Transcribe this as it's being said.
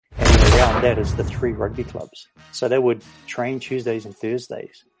around that is the 3 rugby clubs. So they would train Tuesdays and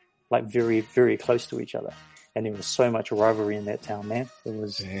Thursdays, like very, very close to each other. And there was so much rivalry in that town, man.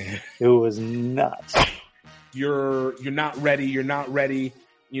 It was nuts. You're not ready. You're not ready.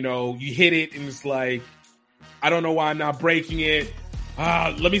 You know, you hit it and it's like, I don't know why I'm not breaking it.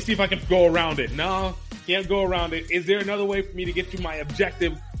 Let me see if I can go around it. No, can't go around it. Is there another way for me to get to my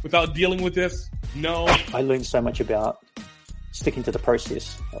objective without dealing with this? No. I learned so much about sticking to the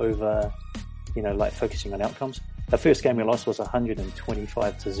process over, you know, like focusing on outcomes. The first game we lost was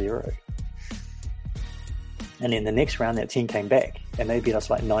 125-0. And then the next round, that team came back and they beat us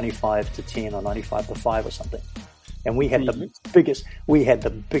like 95-10 or 95-5 or something. And we had the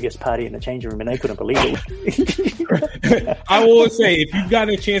biggest party in the changing room, and they couldn't believe it. I will always say, if you've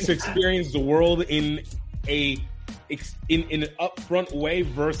gotten a chance to experience the world in an upfront way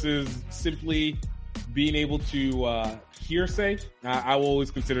versus simply being able to hearsay, I will always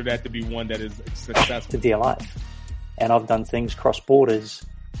consider that to be one that is successful. To their life. And I've done things cross borders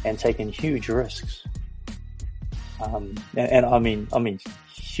and taken huge risks. And I mean,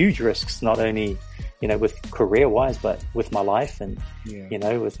 huge risks, not only, you know, with career wise, but with my life and, you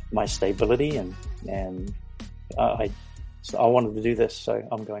know, with my stability and I wanted to do this, so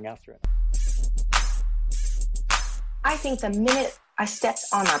I'm going after it. I think the minute I stepped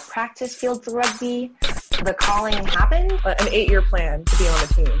on a practice field for rugby, the calling happened. An 8-year plan to be on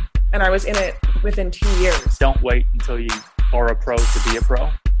the team. And I was in it within 2 years. Don't wait until you are a pro to be a pro.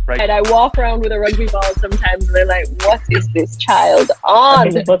 Right. And I walk around with a rugby ball sometimes and they're like, what is this child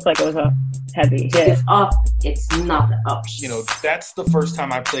on? It looks like it was heavy. Yeah. It's up. It's not up. You know, that's the first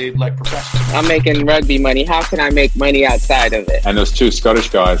time I played like professional. I'm making rugby money. How can I make money outside of it? And there's 2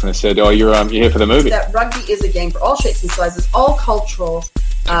 Scottish guys, and they said, "Oh, you're here for the movie." That rugby is a game for all shapes and sizes, all cultural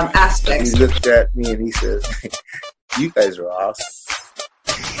aspects. He looked at me and he says, "You guys are awesome."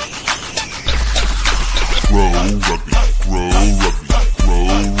 Roll rugby, roll rugby, roll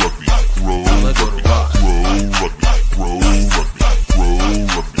rugby, roll rugby, roll rugby.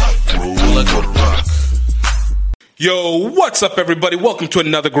 Yo, what's up, everybody? Welcome to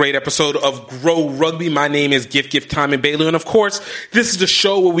another great episode of Grow Rugby. My name is Gift Time and Bailey, and of course, this is the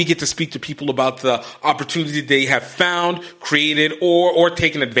show where we get to speak to people about the opportunity they have found, created, or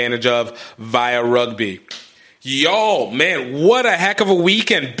taken advantage of via rugby. Yo, man, what a heck of a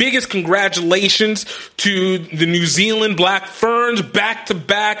weekend. Biggest congratulations to the New Zealand Black Ferns,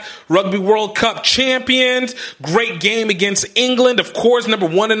 back-to-back Rugby World Cup champions. Great game against England. Of course, number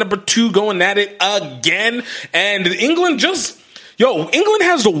 1 and number 2 going at it again. And England England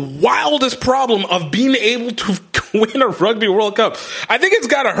has the wildest problem of being able to win a Rugby World Cup. I think it's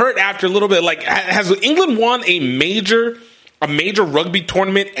got to hurt after a little bit. Like, has England won a major rugby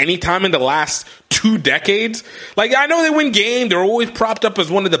tournament anytime in the last 2 decades? Like, I know they win game. They're always propped up as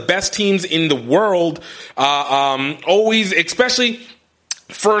one of the best teams in the world. Always, especially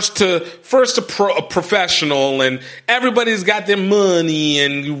first to professional, and everybody's got their money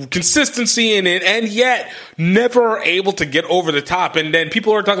and consistency in it, and yet never able to get over the top. And then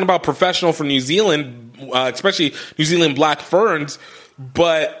people are talking about professional for New Zealand, especially New Zealand Black Ferns,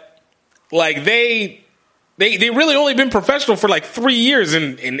 but like they really only been professional for like 3 years,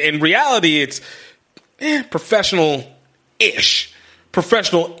 and in reality, it's professional-ish,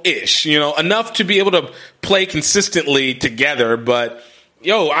 you know, enough to be able to play consistently together. But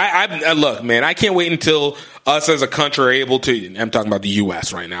yo, I look, man, I can't wait until us as a country are able to, I'm talking about the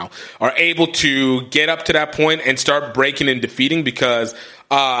U.S. right now, are able to get up to that point and start breaking and defeating, because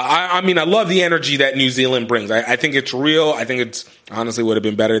I mean, I love the energy that New Zealand brings. I think it's real. I think it's honestly would have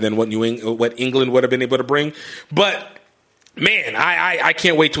been better than what England would have been able to bring. But man, I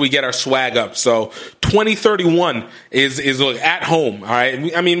can't wait till we get our swag up. So 2031 is at home. All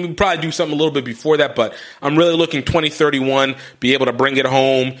right. I mean, we probably do something a little bit before that, but I'm really looking 2031, be able to bring it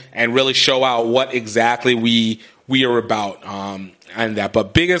home and really show out what exactly we are about. And that,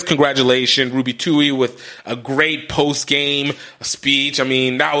 but biggest congratulations, Ruby Tui, with a great post-game speech. I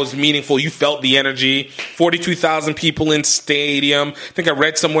mean, that was meaningful. You felt the energy. 42,000 people in stadium. I think I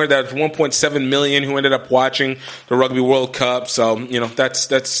read somewhere that 1.7 million who ended up watching the Rugby World Cup. So, you know,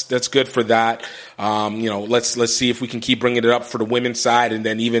 that's good for that. You know, let's see if we can keep bringing it up for the women's side, and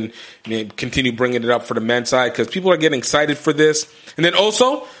then even continue bringing it up for the men's side, because people are getting excited for this. And then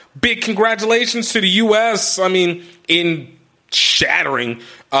also, big congratulations to the U.S. I mean, in shattering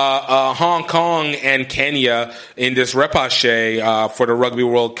Hong Kong and Kenya in this repechage for the Rugby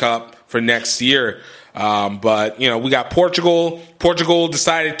World Cup for next year. But, you know, we got Portugal. Portugal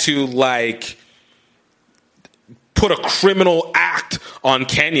decided to, like, put a criminal act on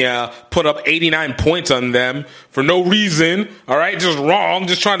Kenya, put up 89 points on them for no reason. All right, just wrong,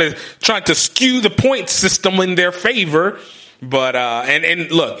 just trying to skew the point system in their favor. But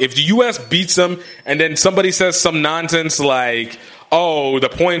and look, if the U.S. beats them, and then somebody says some nonsense like, "Oh, the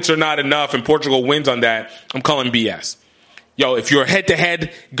points are not enough," and Portugal wins on that, I'm calling BS. Yo, if your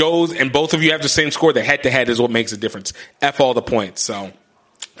head-to-head goes and both of you have the same score, the head-to-head is what makes a difference. F all the points. So,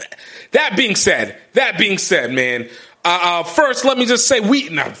 that being said, man, first, let me just say,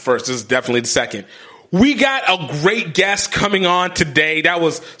 not first, this is definitely the second. We got a great guest coming on today. That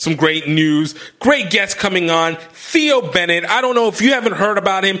was some great news. Great guest coming on. Theo Bennett. I don't know if you haven't heard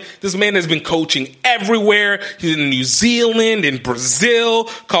about him. This man has been coaching everywhere. He's in New Zealand, in Brazil,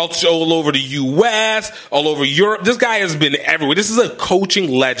 coached all over the U.S., all over Europe. This guy has been everywhere. This is a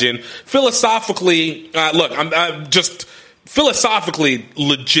coaching legend. Philosophically, I'm just philosophically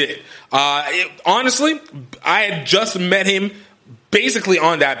legit. Honestly, I had just met him basically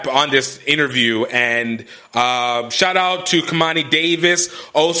on this interview, and shout out to Kamani Davis,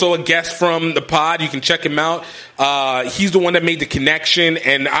 also a guest from the pod. You can check him out. He's the one that made the connection,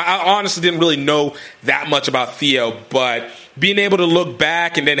 and I honestly didn't really know that much about Theo, but being able to look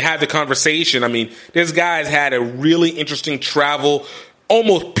back and then have the conversation, I mean, this guy's had a really interesting travel,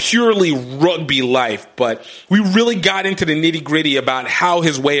 almost purely rugby life, but we really got into the nitty gritty about how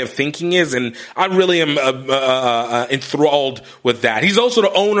his way of thinking is, and I really am enthralled with that. He's also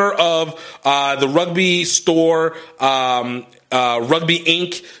the owner of the rugby store, Rugby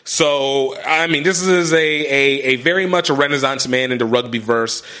Inc. So, I mean, this is a very much a Renaissance man in the rugby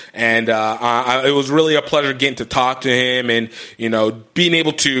verse, and it was really a pleasure getting to talk to him and, you know, being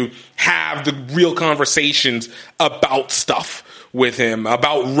able to have the real conversations about stuff with him,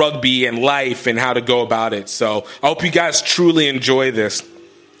 about rugby and life and how to go about it. So I hope you guys truly enjoy this.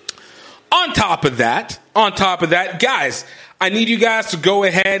 On top of that, guys, I need you guys to go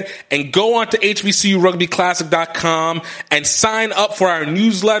ahead and go on to HBCURugbyClassic.com and sign up for our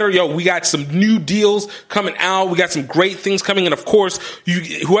newsletter. Yo, we got some new deals coming out. We got some great things coming. And of course,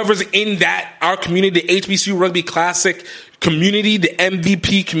 whoever's in our community, the HBCU Rugby Classic community, the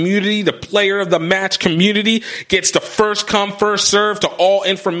MVP community, the player of the match community, gets the first come, first serve to all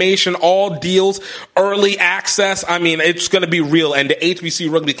information, all deals, early access. I mean, it's going to be real. And the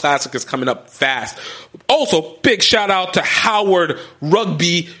HBCU Rugby Classic is coming up fast. Also, big shout out to Howard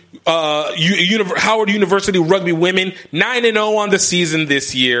Rugby, Howard University Rugby Women, 9-0 on the season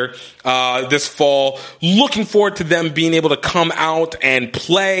this year, this fall. Looking forward to them being able to come out and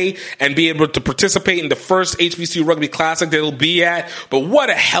play and be able to participate in the first HBCU Rugby Classic they'll be at. But what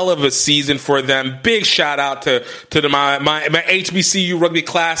a hell of a season for them. Big shout out to my HBCU Rugby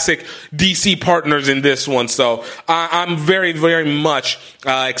Classic DC partners in this one. So I'm very, very much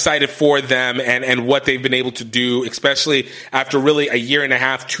excited for them and what they've been able to do, especially after really a year and a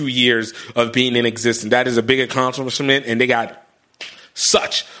half, 2 years of being in existence. That is a big accomplishment, and they got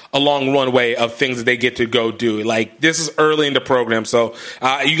such a long runway of things that they get to go do. Like, this is early in the program. So,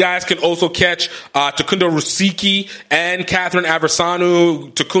 you guys can also catch, Takunda Rusiki and Catherine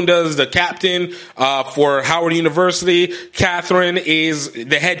Aversanu. Takunda is the captain, for Howard University. Catherine is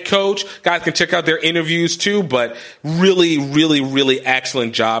the head coach. Guys can check out their interviews too, but really, really, really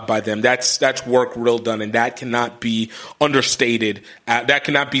excellent job by them. That's work real done, and that cannot be understated. That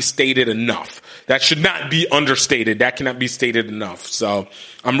cannot be stated enough. That should not be understated. That cannot be stated enough. So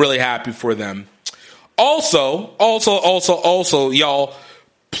I'm really happy for them. Also, y'all,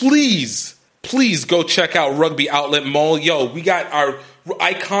 please go check out Rugby Outlet Mall. Yo, we got our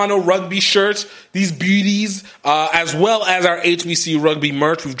Icono Rugby shirts, these beauties, as well as our HBC Rugby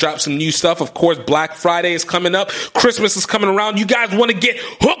merch. We've dropped some new stuff. Of course, Black Friday is coming up. Christmas is coming around. You guys want to get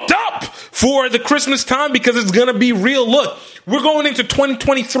hooked up for the Christmas time because it's going to be real. Look, we're going into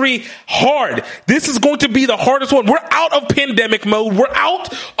 2023 hard. This is going to be the hardest one. We're out of pandemic mode. We're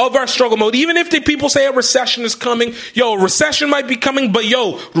out of our struggle mode. Even if the people say a recession is coming, a recession might be coming, but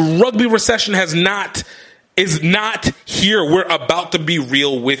rugby recession is not here. We're about to be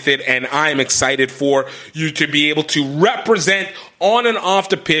real with it, and I'm excited for you to be able to represent on and off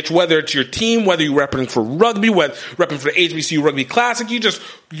the pitch, whether it's your team, whether you're representing for rugby, whether representing for the HBCU Rugby Classic, you're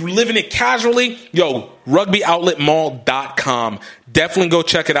living it casually. RugbyOutletMall.com. Definitely go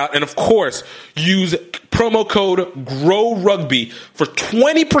check it out. And of course, use promo code GROWRUGBY for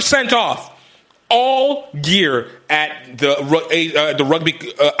 20% off all gear at the Rugby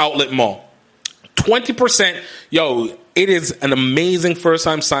Outlet Mall. 20%, It is an amazing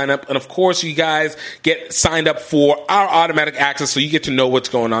first-time sign-up. And, of course, you guys get signed up for our automatic access so you get to know what's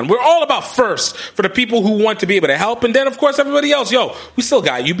going on. We're all about first for the people who want to be able to help. And then, of course, everybody else, we still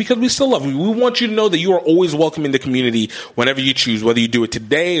got you because we still love you. We want you to know that you are always welcome in the community whenever you choose, whether you do it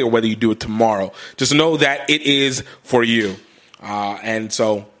today or whether you do it tomorrow. Just know that it is for you. And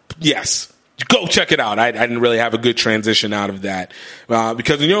so, yes. Go check it out. I didn't really have a good transition out of that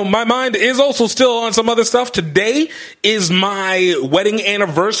because, my mind is also still on some other stuff. Today is my wedding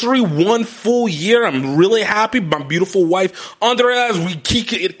anniversary, 1 full year. I'm really happy. My beautiful wife, Andrea, as we keep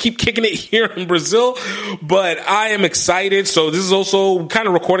kicking it here in Brazil. But I am excited. So this is also kind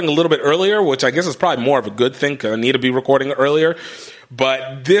of recording a little bit earlier, which I guess is probably more of a good thing because I need to be recording earlier.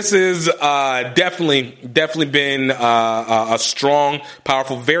 But this is definitely been a strong,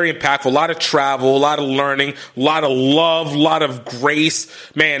 powerful, very impactful. A lot of travel, a lot of learning, a lot of love, a lot of grace.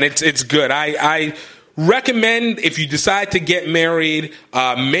 Man, it's good. I recommend if you decide to get married,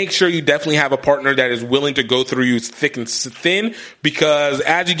 make sure you definitely have a partner that is willing to go through you thick and thin, because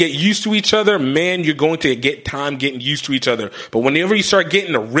as you get used to each other, man, you're going to get time getting used to each other. But whenever you start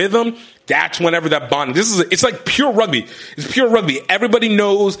getting a rhythm, that's whenever that bond. It's like pure rugby. It's pure rugby. Everybody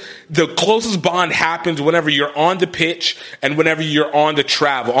knows the closest bond happens whenever you're on the pitch and whenever you're on the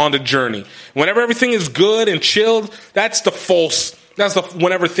travel, on the journey. Whenever everything is good and chilled, that's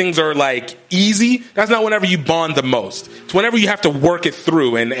whenever things are like easy. That's not whenever you bond the most. It's whenever you have to work it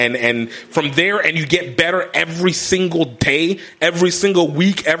through and from there, and you get better every single day, every single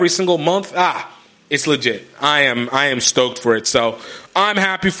week, every single month. It's legit. I am stoked for it. So I'm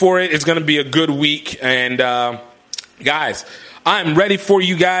happy for it. It's going to be a good week. And, guys, I'm ready for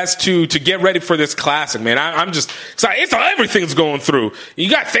you guys to get ready for this classic, man. I'm just excited. Everything's going through. You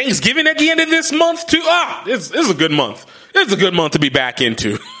got Thanksgiving at the end of this month too. This is a good month. It's a good month to be back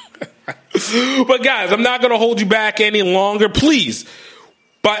into. But guys, I'm not going to hold you back any longer. Please,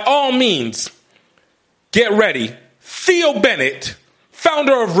 by all means, get ready. Theo Bennett,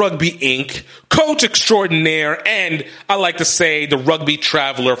 founder of Rugby Inc., coach extraordinaire, and I like to say the rugby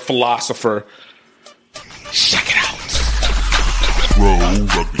traveler philosopher. Check it out. Grow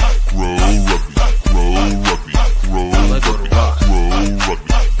rugby, grow rugby, grow rugby, grow rugby,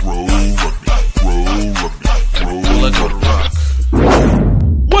 grow rugby.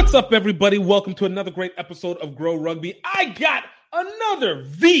 What's up, everybody? Welcome to another great episode of Grow Rugby. I got another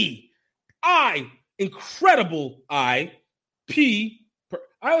incredible IP.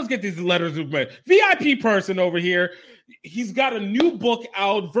 I always get these letters of my VIP person over here. He's got a new book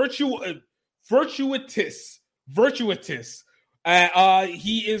out, Virtuitous.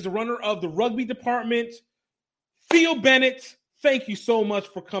 He is the runner of the rugby department. Theo Bennett, thank you so much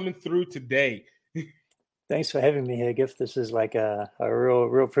for coming through today. Thanks for having me here, Gift. This is like a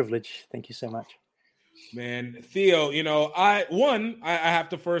real privilege. Thank you so much. Man, Theo, I have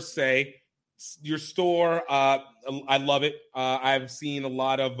to first say, your store, I love it. I've seen a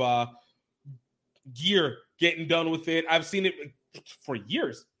lot of gear getting done with it. I've seen it for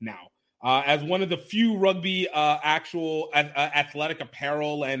years now. As one of the few rugby actual athletic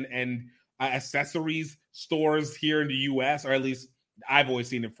apparel and accessories stores here in the U.S., or at least I've always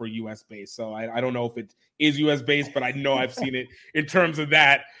seen it for U.S. based. So I don't know if it is U.S. based, but I know I've seen it in terms of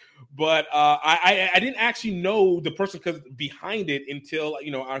that. But I didn't actually know the person behind it until,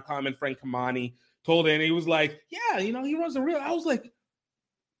 our common friend Kamani told it. And he was like, yeah, he runs a real. I was like,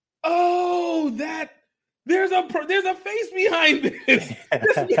 oh, there's a face behind this.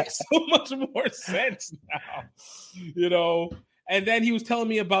 This makes so much more sense now, And then he was telling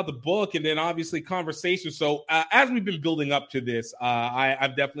me about the book and then obviously conversation. So as we've been building up to this,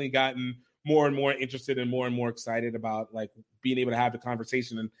 I've definitely gotten more and more interested and more excited about like being able to have the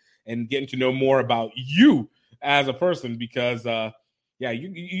conversation and getting to know more about you as a person, because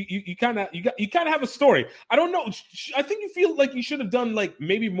you kind of have a story. I don't know. I think you feel like you should have done like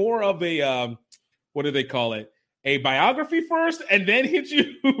maybe more of a what do they call it? A biography first, and then hit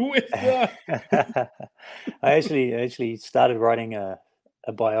you with. I actually started writing a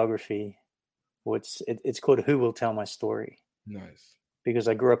biography. It's called "Who Will Tell My Story." Nice. Because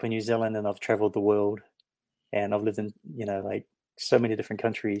I grew up in New Zealand and I've traveled the world, and I've lived in like so many different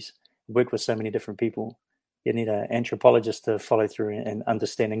countries, worked with so many different people. You need an anthropologist to follow through and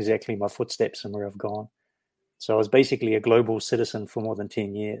understand exactly my footsteps and where I've gone. So I was basically a global citizen for more than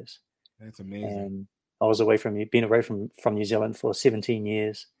 10 years. That's amazing. And I was been away from New Zealand for 17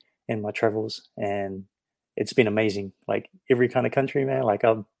 years in my travels, and it's been amazing. Like every kind of country, man. Like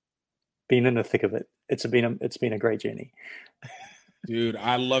I've been in the thick of it. It's been a great journey. Dude,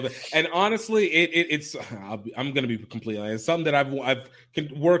 I love it. And honestly, it's I'm going to be completely honest. It's something that I've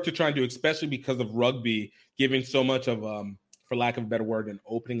worked to try and do, especially because of rugby giving so much of, for lack of a better word, an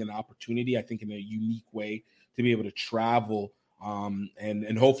opening, an opportunity, I think in a unique way to be able to travel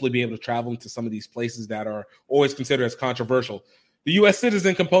and hopefully be able to travel into some of these places that are always considered as controversial. The U.S.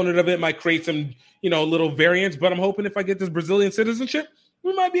 citizen component of it might create some, little variants, but I'm hoping if I get this Brazilian citizenship,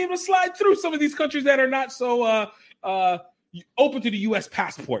 we might be able to slide through some of these countries that are not so open to the U.S.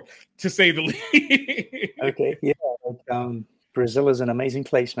 passport, to say the least. Okay, yeah. Brazil is an amazing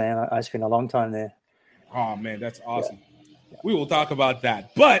place, man. I spent a long time there. Oh, man, that's awesome. Yeah. We will talk about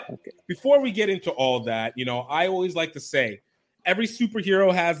that. But before we get into all that, I always like to say every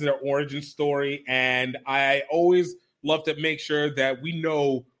superhero has their origin story, and I always love to make sure that we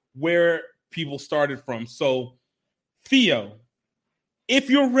know where people started from. So, Theo, if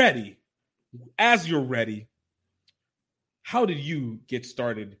you're ready, as you're ready, how did you get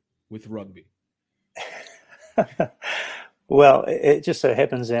started with rugby? Well, it just so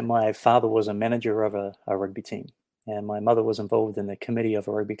happens that my father was a manager of a rugby team, and my mother was involved in the committee of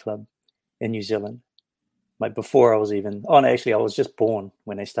a rugby club in New Zealand. Like before I was even, I was just born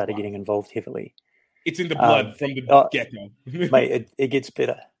when they started getting involved heavily. It's in the blood from the get-go. Mate, it gets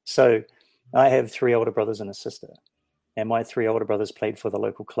better. So I have 3 older brothers and a sister, and my 3 older brothers played for the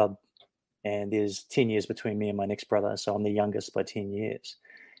local club. And there's 10 years between me and my next brother, so I'm the youngest by 10 years.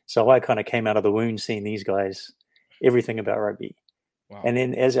 So I kind of came out of the womb seeing these guys, everything about rugby. Wow. And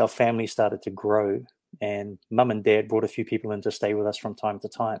then as our family started to grow, and mum and dad brought a few people in to stay with us from time to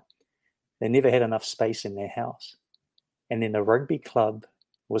time, they never had enough space in their house. And then the rugby club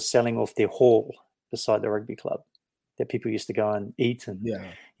was selling off their hall beside the rugby club that people used to go and eat and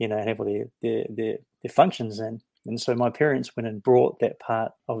have all their functions in. And so my parents went and brought that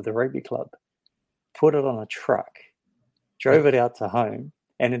part of the rugby club, put it on a truck, drove it out to home,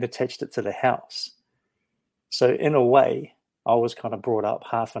 and then attached it to the house. So in a way, I was kind of brought up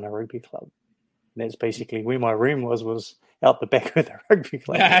half in a rugby club. And that's basically where my room was out the back of the rugby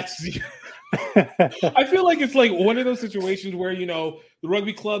club. I feel like it's like one of those situations where, the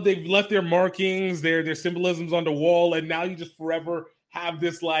rugby club, they've left their markings, their symbolisms on the wall, and now you just forever have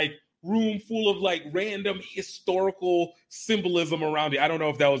this like room full of like random historical symbolism around it. I don't know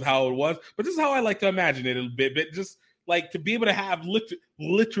if that was how it was, but this is how I like to imagine it a bit. But just like to be able to have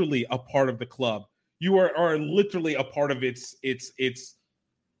literally a part of the club. You are literally a part of its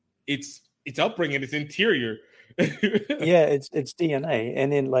upbringing, its interior. Yeah, it's DNA.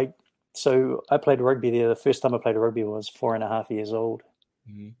 And then so I played rugby there. The first time I played rugby was 4.5 years old.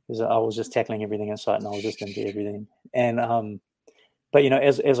 Because I was just tackling everything in sight, and I was just into everything. And but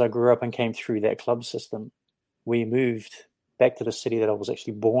as I grew up and came through that club system, we moved back to the city that I was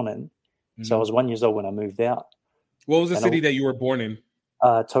actually born in. So I was 1 year old when I moved out. What was the city that you were born in?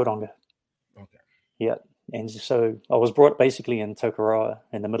 Tauranga. Okay. Yeah. And so I was brought basically in Tokoroa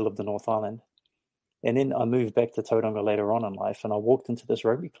in the middle of the North Island. And then I moved back to Tauranga later on in life, and I walked into this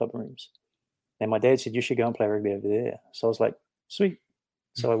rugby club rooms. And my dad said, "You should go and play rugby over there." So I was like, sweet.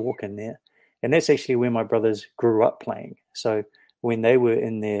 So I walk in there. And that's actually where my brothers grew up playing. So when they were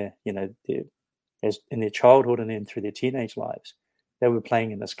in their, in their childhood and then through their teenage lives, they were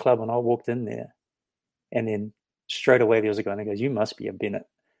playing in this club, and I walked in there, and then straight away there was a guy and he goes, "You must be a Bennett."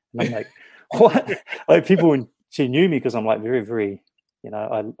 And I'm like, what? Like people, she knew me because I'm like very, very,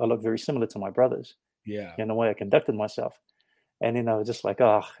 I look very similar to my brothers. Yeah. In the way I conducted myself. And then I was just like,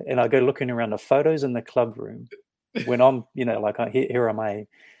 and I go looking around the photos in the club room when I'm, here am I,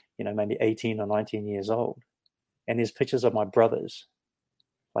 maybe 18 or 19 years old. And there's pictures of my brothers,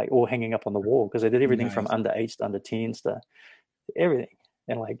 like all hanging up on the wall because I did everything from under 8s to under 10s to everything.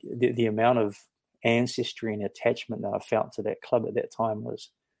 And like the amount of ancestry and attachment that I felt to that club at that time was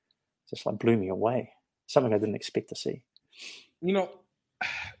just like blew me away. Something I didn't expect to see.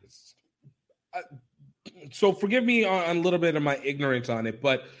 So forgive me on a little bit of my ignorance on it,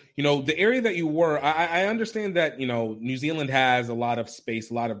 but the area that you were, I understand that New Zealand has a lot of space,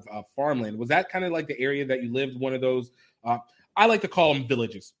 a lot of farmland. Was that kind of like the area that you lived? One of those, I like to call them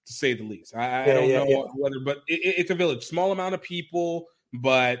villages, to say the least. I don't know whether, but it's a village, small amount of people,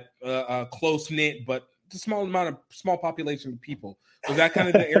 but close knit, but a small population of people. Was that kind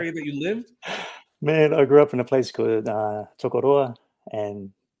of the area that you lived? Man, I grew up in a place called Tokoroa,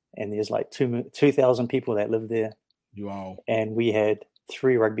 and there's like 2,000 people that live there. Wow. And we had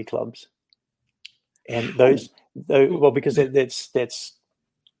 3 rugby clubs. And because that's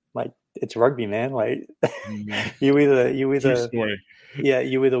like, it's rugby, man. Like you either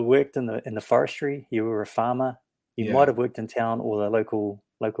worked in the forestry, you were a farmer, you might have worked in town or the local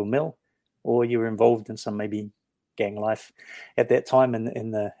mill, or you were involved in some maybe gang life at that time in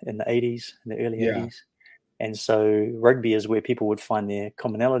the 80s, in the early 80s. And so rugby is where people would find their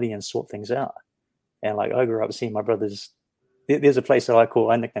commonality and sort things out. And like I grew up seeing my brothers. There's a place that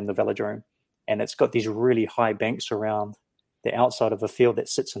I nicknamed the Velodrome, and it's got these really high banks around the outside of a field that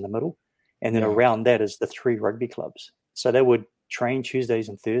sits in the middle. And then around that is the 3 rugby clubs. So they would train Tuesdays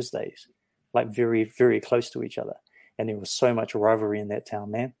and Thursdays, like very, very close to each other. And there was so much rivalry in that town,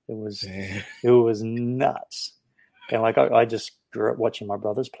 man. It was nuts. And like I just grew up watching my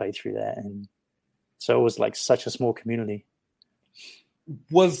brothers play through that. And so it was like such a small community.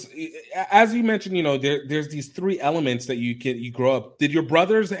 Was, as you mentioned, you know, there's these 3 elements that you grow up. Did your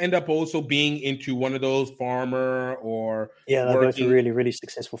brothers end up also being into one of those, farmer or they're both really, really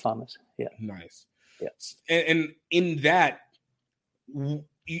successful farmers. Yeah, nice. Yes, and in that,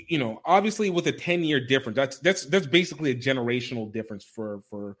 you know, obviously with a 10-year difference, that's basically a generational difference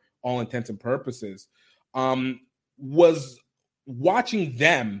for all intents and purposes. Was watching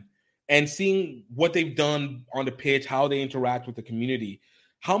them and seeing what they've done on the pitch, how they interact with the community,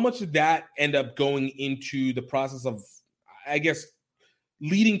 how much did that end up going into the process of, I guess,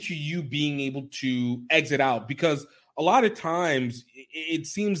 leading to you being able to exit out? Because a lot of times it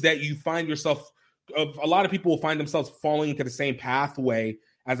seems that you find yourself, a lot of people will find themselves falling into the same pathway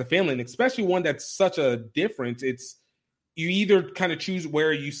as a family, and especially one that's such a difference. It's, you either kind of choose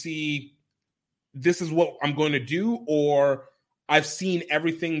where you see, this is what I'm going to do, or I've seen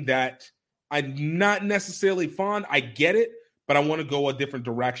everything that I'm not necessarily fond. I get it, but I want to go a different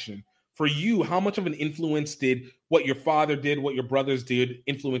direction. For you, how much of an influence did what your father did, what your brothers did,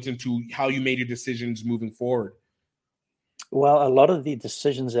 influence into how you made your decisions moving forward? Well, a lot of the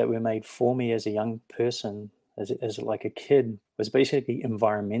decisions that were made for me as a young person, as like a kid, was basically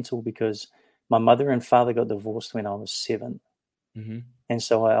environmental, because my mother and father got divorced when I was 7. Mm-hmm. And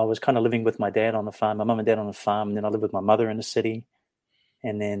so I was kind of living with my dad on the farm, my mum and dad on the farm, and then I lived with my mother in the city.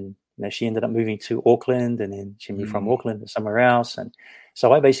 And then, you know, she ended up moving to Auckland, and then she moved from Auckland to somewhere else. And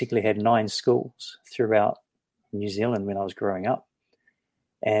so I basically had 9 schools throughout New Zealand when I was growing up.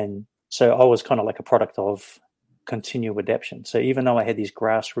 And so I was kind of like a product of continual adaptation. So even though I had these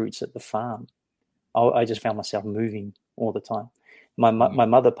grassroots at the farm, I just found myself moving all the time. My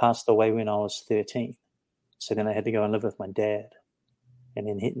mother passed away when I was 13. So then I had to go and live with my dad. And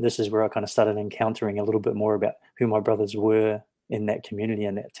then this is where I kind of started encountering a little bit more about who my brothers were in that community,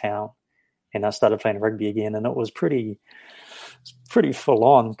 in that town. And I started playing rugby again, and it was pretty full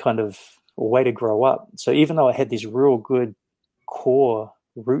on kind of a way to grow up. So even though I had these real good core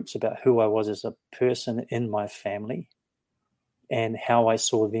roots about who I was as a person in my family and how I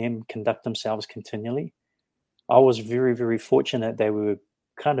saw them conduct themselves continually, I was very, very fortunate. They were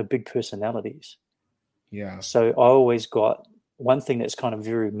kind of big personalities. Yeah. So I always got, one thing that's kind of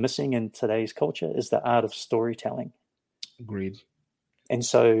very missing in today's culture is the art of storytelling. Agreed. And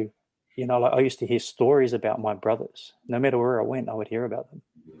so, you know, like I used to hear stories about my brothers. No matter where I went, I would hear about them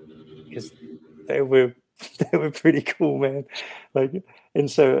because they were pretty cool, man. Like, and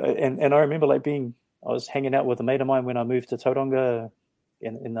so, and I remember like I was hanging out with a mate of mine when I moved to Tauranga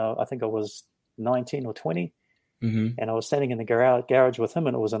I think I was 19 or 20. Mm-hmm. And I was standing in the garage with him,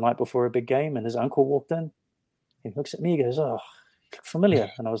 and it was a night before a big game, and his uncle walked in. He looks at me, he goes, "Oh,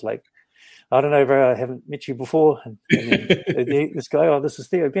 familiar." And I was like, "I don't know, bro, I haven't met you before." And then this guy, "Oh, this is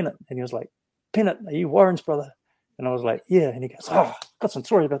Theo Bennett." And he was like, "Bennett, are you Warren's brother?" And I was like, "Yeah." And he goes, "Oh, got some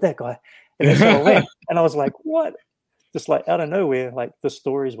stories about that guy." And that's how I went. And I was like, "What?" Just like out of nowhere, like the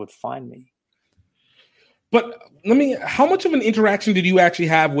stories would find me. But how much of an interaction did you actually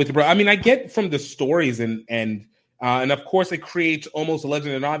have with your brother? I mean, I get from the stories and of course it creates almost a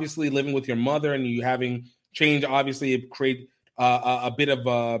legend. And obviously living with your mother and you having change, obviously it create a bit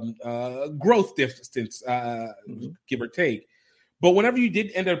of growth distance, give or take. But whenever you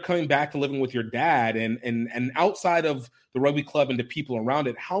did end up coming back to living with your dad and outside of the rugby club and the people around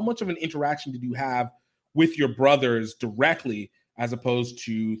it, how much of an interaction did you have with your brothers directly as opposed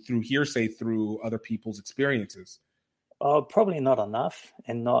to through hearsay, through other people's experiences? Probably not enough,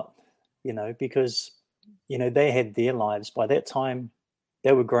 and not, because, they had their lives. By that time,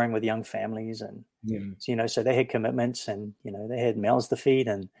 they were growing with young families and, so they had commitments and, they had mouths to feed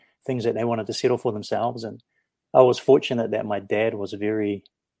and things that they wanted to settle for themselves. And I was fortunate that my dad was very,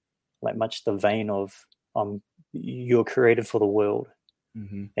 much the vein of, you're created for the world,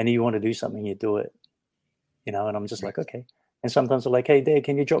 and you want to do something, you do it, and I'm just like, okay. And sometimes they're like, "Hey, Dad,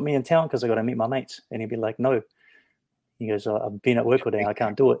 can you drop me in town because I got to meet my mates?" And he'd be like, "No." He goes, "I've been at work all day. I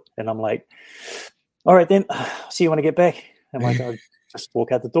can't do it." And I'm like, "All right, then. See you when I get back." And I'd just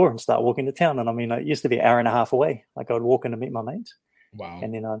walk out the door and start walking to town. And I mean, it used to be an hour and a half away. I'd walk in to meet my mates. Wow.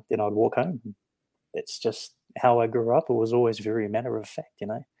 And then I'd walk home. It's just, how I grew up, it was always very matter of fact, you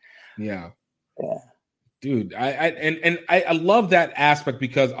know? Yeah. Yeah. Dude, I love that aspect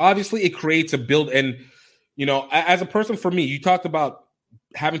because obviously it creates a build. And, you know, as a person, for me, you talked about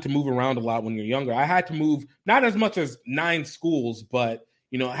having to move around a lot when you're younger. I had to move, not as much as 9 schools, but,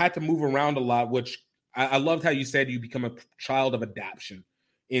 you know, I had to move around a lot, which I loved how you said you become a child of adaptation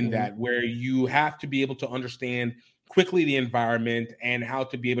in that, where you have to be able to understand quickly the environment and how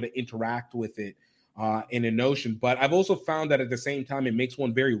to be able to interact with it in a notion. But I've also found that at the same time, it makes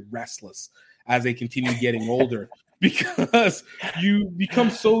one very restless as they continue getting older, because you become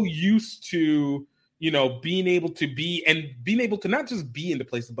so used to, you know, being able to not just be in the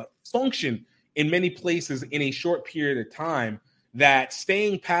places, but function in many places in a short period of time, that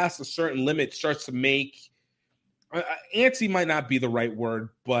staying past a certain limit starts to make, antsy might not be the right word,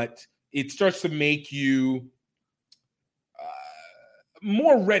 but it starts to make you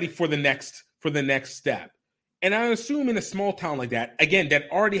more ready for the next step. And I assume in a small town like that, again, that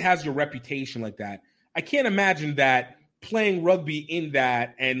already has your reputation like that, I can't imagine that playing rugby in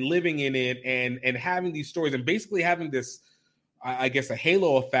that and living in it and having these stories and basically having this, I guess, a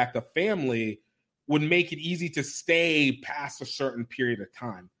halo effect of family would make it easy to stay past a certain period of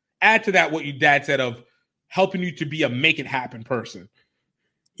time. Add to that what your dad said of helping you to be a make it happen person.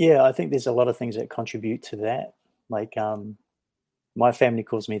 Yeah, I think there's a lot of things that contribute to that. Like, my family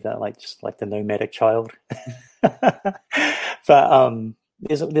calls me that, like, just like the nomadic child. But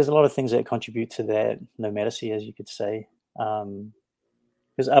there's a lot of things that contribute to that nomadicy, as you could say.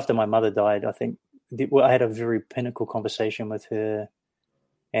 Because after my mother died, I think I had a very pinnacle conversation with her,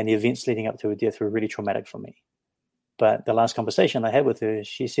 and the events leading up to her death were really traumatic for me. But the last conversation I had with her,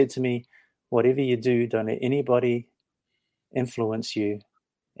 she said to me, whatever you do, don't let anybody influence you,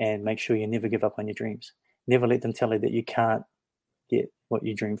 and make sure you never give up on your dreams. Never let them tell you that you can't get what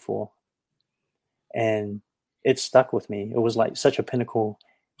you dream for. And it stuck with me. It was like such a pinnacle,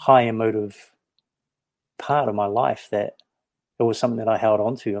 high emotive part of my life that it was something that I held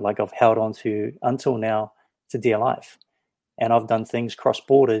on to. Like, I've held on to until now to dear life. And I've done things cross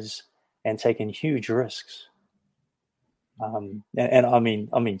borders and taken huge risks. And I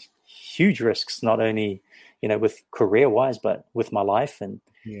mean, huge risks, not only, you know, with career wise, but with my life and,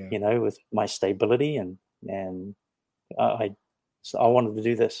 you know, with my stability and so I wanted to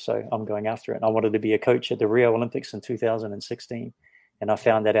do this, so I'm going after it. And I wanted to be a coach at the Rio Olympics in 2016, and I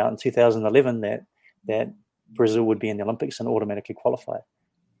found that out in 2011 that Brazil would be in the Olympics and automatically qualify.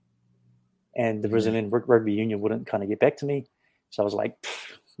 And the Brazilian rugby union wouldn't kind of get back to me, so I was like,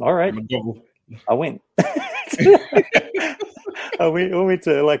 "All right," I went. I went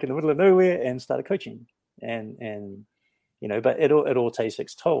to, like, in the middle of nowhere and started coaching, and you know, but it all takes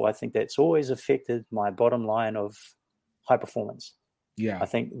its toll. I think that's always affected my bottom line of high performance. Yeah. I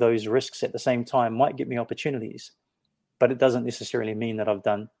think those risks at the same time might get me opportunities, but it doesn't necessarily mean that I've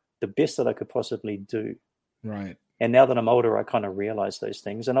done the best that I could possibly do. Right. And now that I'm older, I kind of realize those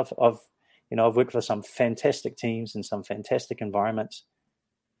things. And I've worked for some fantastic teams and some fantastic environments,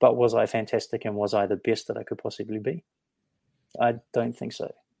 but was I fantastic and was I the best that I could possibly be? I don't think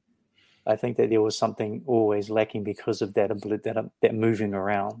so. I think that there was something always lacking because of that ability, that moving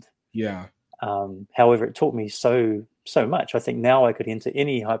around. Yeah. However, it taught me so much. I think now I could enter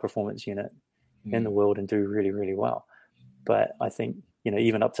any high performance unit in the world and do really, really well. But I think, you know,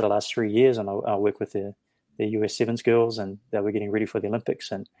 even up to the last 3 years, and I work with the US Sevens girls, and they were getting ready for the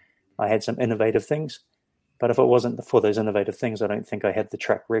Olympics, and I had some innovative things. But if it wasn't for those innovative things, I don't think I had the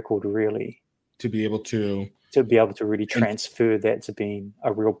track record really to be able to really transfer that to being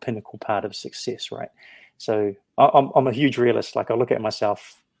a real pinnacle part of success, right? So I'm a huge realist. Like, I look at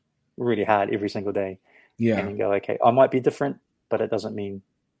myself really hard every single day, and go, okay, I might be different, but it doesn't mean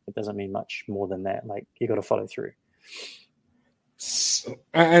much more than that. Like, you got to follow through. So,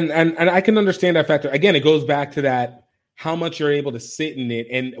 and I can understand that factor. Again, it goes back to that, how much you're able to sit in it,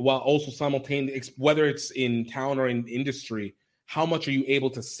 and while also simultaneously, whether it's in town or in industry, how much are you able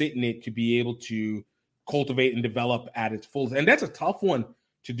to sit in it to be able to cultivate and develop at its fullest? And that's a tough one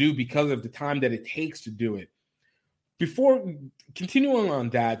to do because of the time that it takes to do it. Before continuing on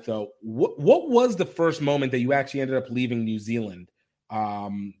that, though, what was the first moment that you actually ended up leaving New Zealand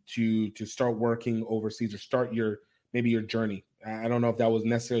to start working overseas or start your journey? I don't know if that was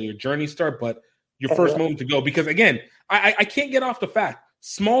necessarily your journey start, but your first moment to go. Because again, I can't get off the fact,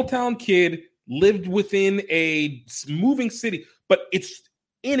 small town kid lived within a moving city, but it's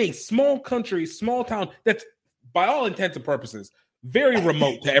in a small country, small town that's, by all intents and purposes, very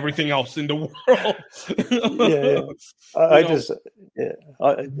remote to everything else in the world. I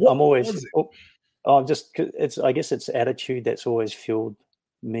guess it's attitude that's always fueled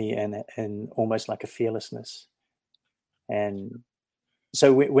me and almost like a fearlessness. And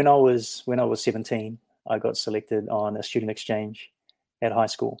so when I was 17, I got selected on a student exchange at high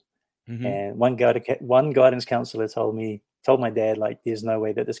school. Mm-hmm. And one guidance counselor told my dad, like, there's no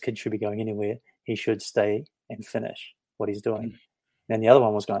way that this kid should be going anywhere. He should stay and finish what he's doing. Mm-hmm. And the other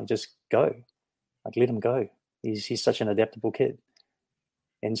one was going, just go, like, let him go. He's such an adaptable kid.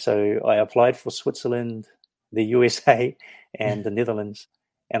 And so I applied for Switzerland, the USA, and the Netherlands,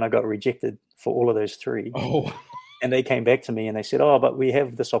 and I got rejected for all of those three. Oh. And they came back to me and they said, "Oh, but we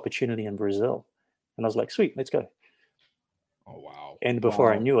have this opportunity in Brazil." And I was like, "Sweet, let's go." Oh, wow. And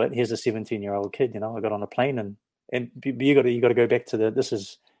before I knew it, here's a 17-year-old kid, I got on a plane and you got to go back to this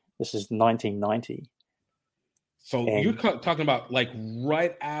is 1990. So you're talking about like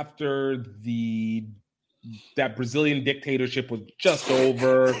right after that Brazilian dictatorship was just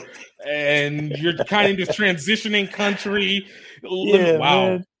over, and you're kind of this transitioning country. Yeah,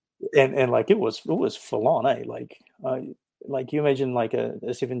 wow. Man. And like it was full on, eh? Like you imagine like a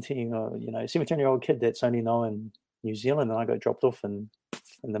 17-year-old kid that's only known New Zealand, and I got dropped off in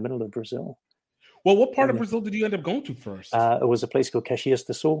the middle of Brazil. Well, what part of Brazil did you end up going to first? It was a place called Caxias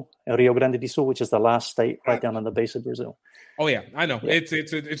do Sul, Rio Grande do Sul, which is the last state right down on the base of Brazil. Oh yeah, I know. Yeah.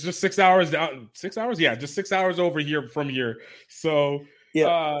 It's just 6 hours down. 6 hours, yeah, just 6 hours over here from here. So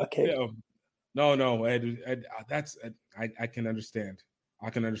okay. No, Ed, that's I can understand.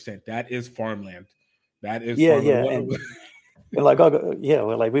 I can understand. That is farmland. That is farmland. And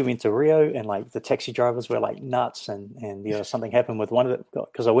like we went to Rio, and like the taxi drivers were like nuts, and something happened with one of the,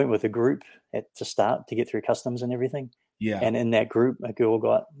 because I went with a group to start to get through customs and everything. Yeah. And in that group, a girl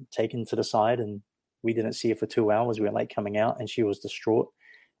got taken to the side, and we didn't see her for 2 hours. We were late coming out, and she was distraught.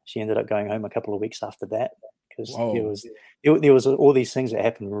 She ended up going home a couple of weeks after that because there was all these things that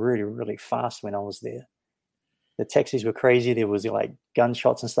happened really, really fast when I was there. The taxis were crazy. There was like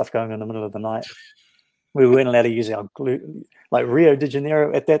gunshots and stuff going on in the middle of the night. We weren't allowed to use our glue, like Rio de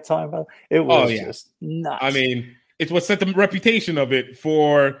Janeiro at that time. It was just nuts. I mean, it's what set the reputation of it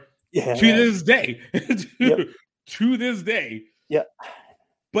for this day. To this day. Yeah.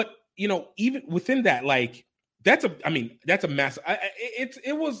 But, even within that, like, that's a massive.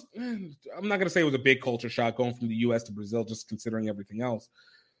 It was. I'm not gonna say it was a big culture shock going from the U.S. to Brazil, just considering everything else.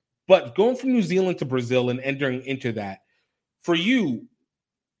 But going from New Zealand to Brazil and entering into that, for you,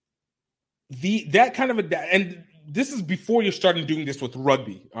 that kind of and this is before you're starting doing this with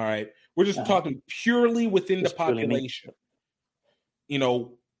rugby. All right, we're just talking purely within the population.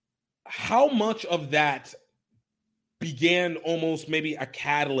 How much of that began almost maybe a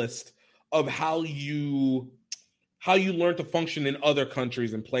catalyst of how you learn to function in other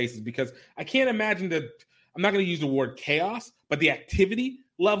countries and places? Because I can't imagine that. I'm not going to use the word chaos, but the activity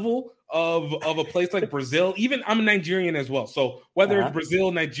level of a place like Brazil. Even I'm a Nigerian as well, so whether it's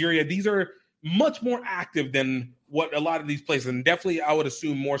Brazil, Nigeria, these are much more active than what a lot of these places, and definitely I would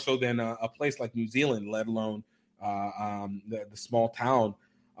assume more so than a place like New Zealand, let alone the small town.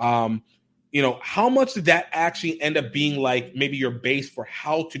 How much did that actually end up being like maybe your base for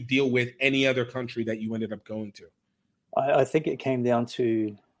how to deal with any other country that you ended up going to? I think it came down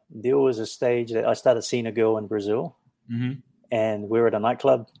to, there was a stage that I started seeing a girl in Brazil, and we were at a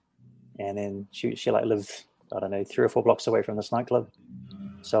nightclub, and then she like lived, I don't know, 3 or 4 blocks away from this nightclub.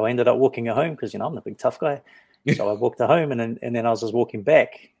 So I ended up walking her home because I'm the big tough guy. So I walked her home, and then I was just walking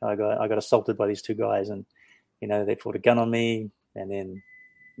back. I got assaulted by these 2 guys, and they pulled a gun on me, and then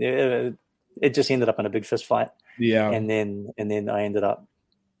it just ended up in a big fist fight. Yeah. And then I ended up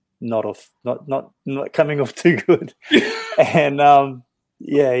not coming off too good. And and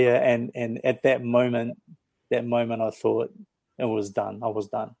at that moment I thought it was done. I was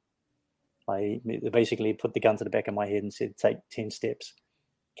done. I basically put the gun to the back of my head and said, take 10 steps,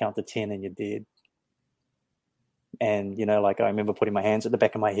 count to 10 and you're dead. And, I remember putting my hands at the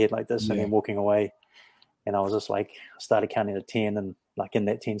back of my head like this and then walking away. And I was just like, I started counting to 10, and like in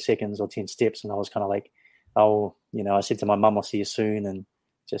that 10 seconds or 10 steps. And I was kind of like, I said to my mum, I'll see you soon. And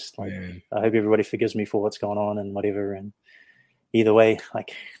just like, I hope everybody forgives me for what's going on and whatever. And either way,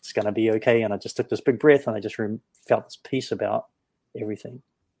 like, it's going to be okay. And I just took this big breath, and I just felt this peace about everything.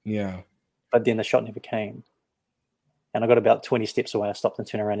 Yeah. But then the shot never came. And I got about 20 steps away. I stopped and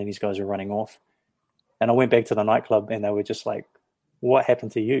turned around, and these guys were running off. And I went back to the nightclub, and they were just like, what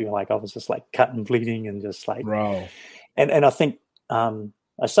happened to you? Like, I was just like cut and bleeding and just like, bro. And I think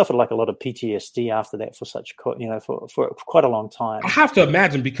I suffered like a lot of PTSD after that for for quite a long time. I have to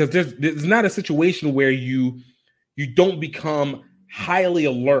imagine, because there's not a situation where you don't become highly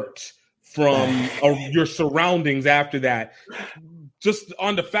alert from your surroundings after that. Just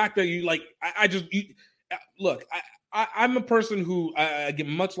on the fact that you like, I'm a person who I get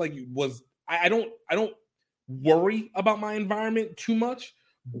much like you was. I don't worry about my environment too much,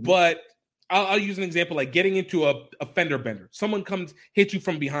 but I'll use an example like getting into a fender bender. Someone comes hit you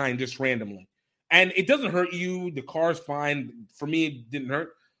from behind just randomly, and it doesn't hurt you. The car's fine. For me, it didn't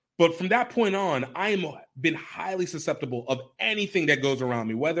hurt. But from that point on, I am been highly susceptible of anything that goes around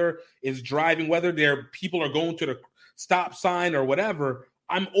me, whether it's driving, whether people are going to the stop sign or whatever.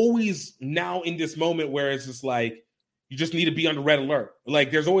 I'm always now in this moment where it's just like, you just need to be on the red alert. Like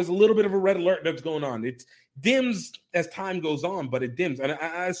there's always a little bit of a red alert that's going on. It dims as time goes on, but it dims. And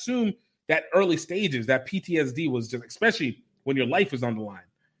I assume that early stages, that PTSD was just, especially when your life is on the line.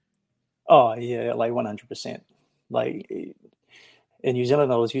 Oh yeah, like 100%. Like in New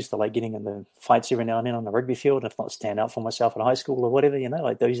Zealand, I was used to like getting in the fights every now and then on the rugby field, if not stand up for myself in high school or whatever,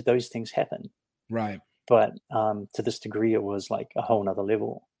 like those things happen. Right. But to this degree, it was like a whole nother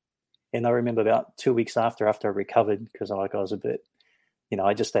level. And I remember about 2 weeks after I recovered, because I was a bit,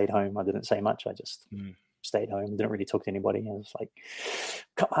 I just stayed home. I didn't say much. I just stayed home, didn't really talk to anybody. I was like,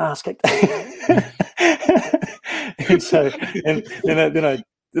 cut my ass kicked. and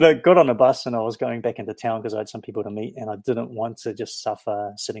then I got on a bus and I was going back into town because I had some people to meet, and I didn't want to just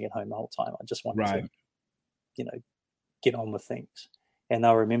suffer sitting at home the whole time. I just wanted to, get on with things. And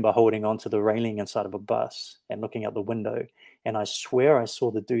I remember holding onto the railing inside of a bus and looking out the window. And I swear I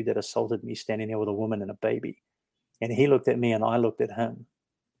saw the dude that assaulted me standing there with a woman and a baby. And he looked at me and I looked at him.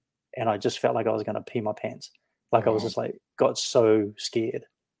 And I just felt like I was going to pee my pants. Like I was just like, got so scared.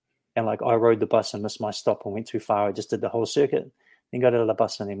 And like I rode the bus and missed my stop and went too far. I just did the whole circuit. Then got out of the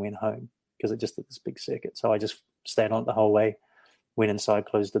bus and then went home because it just did this big circuit. So I just stayed on it the whole way, went inside,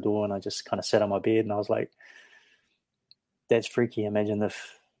 closed the door, and I just kind of sat on my bed and I was like, that's freaky. Imagine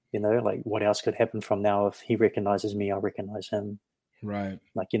if, like what else could happen from now if he recognizes me, I recognize him. Right.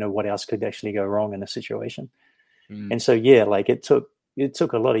 Like, what else could actually go wrong in a situation? And so, yeah, like it took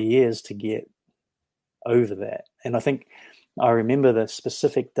a lot of years to get over that. And I think I remember the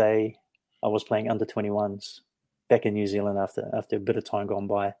specific day I was playing under 21s back in New Zealand after a bit of time gone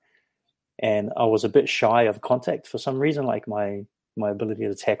by. And I was a bit shy of contact for some reason. Like my ability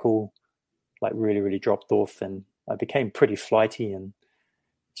to tackle like really, really dropped off, and I became pretty flighty and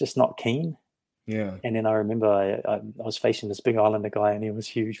just not keen. Yeah. And then I remember I was facing this big Islander guy, and he was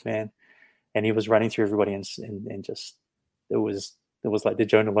huge, man. And he was running through everybody and just, it was like the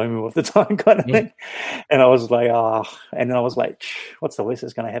Jonah Lomu of the time kind of thing. And I was like, and then I was like, what's the worst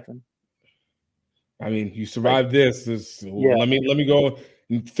that's going to happen? I mean, you survived this. Let me go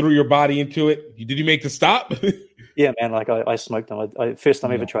through your body into it. Did you make the stop? Yeah, man. Like I smoked him. First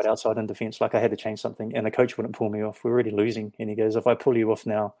time I ever tried outside in defense. Like I had to change something, and the coach wouldn't pull me off. We're already losing, and he goes, "If I pull you off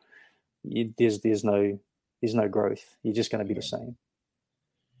now, there's no growth. You're just going to be the same."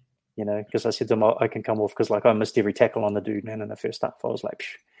 Because I said to him, I can come off because like I missed every tackle on the dude, man. In the first half, I was like,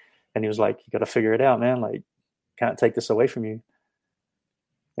 psh. And he was like, "You got to figure it out, man. Like, can't take this away from you."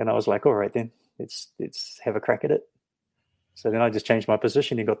 And I was like, "All right, then let's have a crack at it." So then I just changed my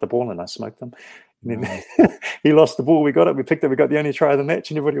position. He got the ball and I smoked him. And then he lost the ball. We got it. We picked it. We got the only try of the match,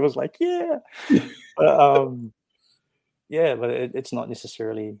 and everybody was like, "Yeah." But it's not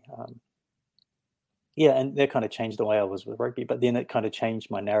necessarily. And that kind of changed the way I was with rugby. But then it kind of changed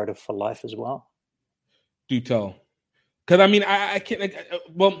my narrative for life as well. Do tell. Because I mean, I can't.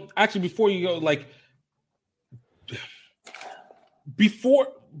 Well, actually, before you go, like before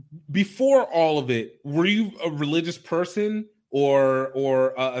all of it, were you a religious person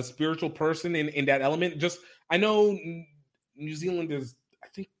or a spiritual person in that element? Just I know New Zealand is, I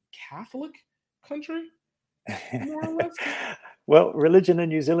think, Catholic country, more or less. Well, religion in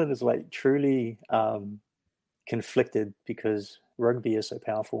New Zealand is like truly conflicted because rugby is so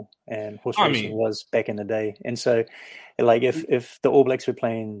powerful and horse racing was back in the day. And so like if the All Blacks were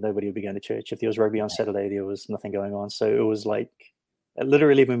playing, nobody would be going to church. If there was rugby on Saturday, there was nothing going on. So it was like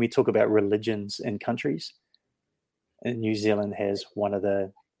literally when we talk about religions in countries, and New Zealand has one of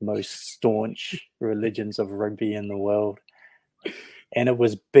the most staunch religions of rugby in the world. And it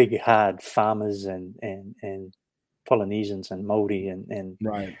was big, hard farmers and Polynesians and Māori and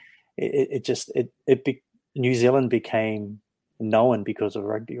right. New Zealand became known because of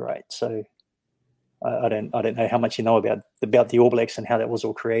rugby, right? So I don't know how much you know about the All Blacks and how that was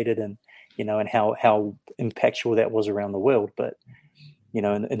all created, and and how impactful that was around the world. But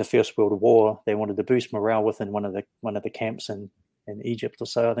in the First World War, they wanted to boost morale within one of the camps in Egypt or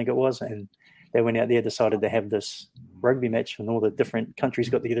so, I think it was, and they went out there, decided to have this rugby match, and all the different countries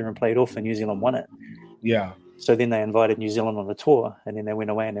got together and played off, and New Zealand won it. Yeah. So then they invited New Zealand on the tour, and then they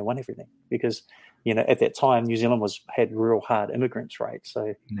went away and they won everything because, at that time, New Zealand had real hard immigrants, right?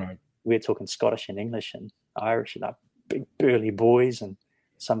 So we're talking Scottish and English and Irish, big burly boys and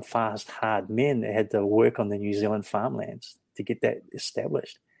some fast, hard men that had to work on the New Zealand farmlands to get that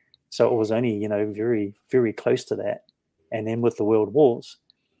established. So it was only, very, very close to that. And then with the world wars,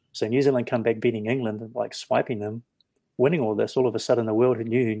 so New Zealand come back beating England, like swiping them, winning all this. All of a sudden, the world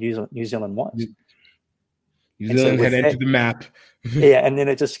knew who New Zealand was. New Zealand had entered the map. Yeah, and then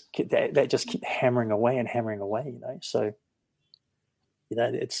it just that just kept hammering away. So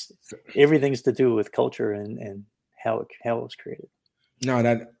it's everything's to do with culture and how it was created. No,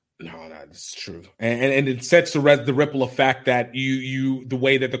 that's true, and it sets the ripple effect that you the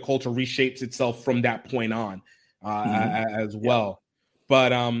way that the culture reshapes itself from that point on, as well.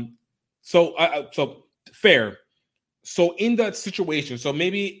 But so fair. So in that situation, so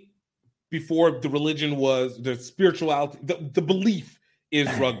maybe before the religion was the spirituality, the belief is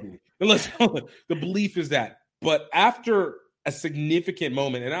rugby. The belief is that. But after a significant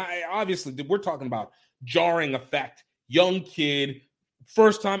moment, and obviously we're talking about jarring effect, young kid,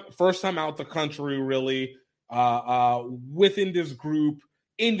 first time out the country, really, within this group,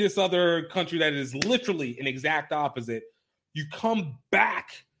 in this other country that is literally an exact opposite. You come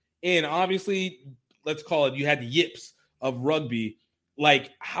back, and obviously, let's call it, you had the yips of rugby.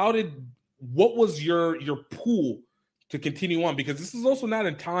 Like, what was your pool to continue on? Because this is also not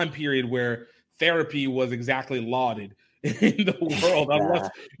a time period where therapy was exactly lauded in the world, unless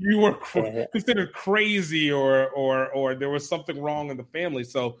you were considered crazy or there was something wrong in the family.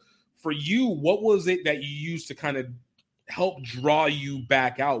 So for you, what was it that you used to kind of help draw you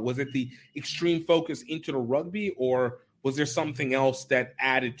back out? Was it the extreme focus into the rugby, or was there something else that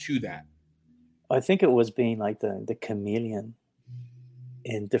added to that? I think it was being like the chameleon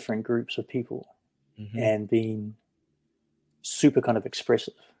in different groups of people, and being super kind of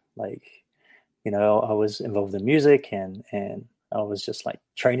expressive. Like, I was involved in music and I was just like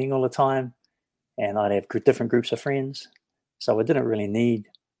training all the time, and I'd have different groups of friends. So I didn't really need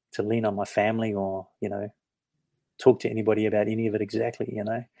to lean on my family or, talk to anybody about any of it exactly,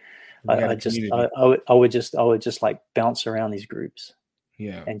 I would just like bounce around these groups,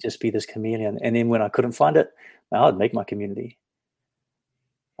 and just be this chameleon. And then when I couldn't find it, I would make my community.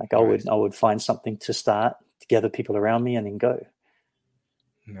 Like I would find something to start, to gather people around me, and then go.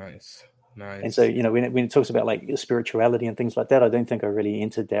 Nice. And so, when it talks about like spirituality and things like that, I don't think I really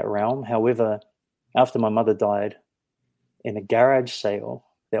entered that realm. However, after my mother died, in a garage sale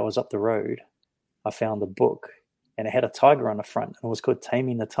that was up the road, I found a book, and it had a tiger on the front, and it was called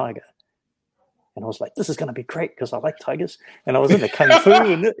Taming the Tiger. And I was like, this is going to be great because I like tigers. And I was into Kung Fu,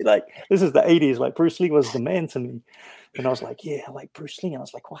 and this is the 80s. Like, Bruce Lee was the man to me. And I was like, yeah, I like Bruce Lee. And I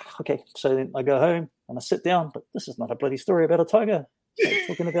was like, wow, okay. So then I go home and I sit down, but this is not a bloody story about a tiger. It's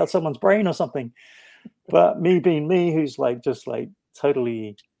talking about someone's brain or something. But me being me, who's like, just like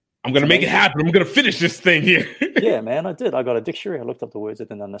totally. I'm going to make it happen. I'm going to finish this thing here. Yeah, man, I did. I got a dictionary. I looked up the words I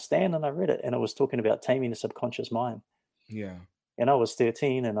didn't understand, and I read it. And it was talking about taming the subconscious mind. Yeah. And I was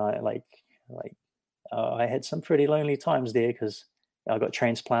 13, and I had some pretty lonely times there because I got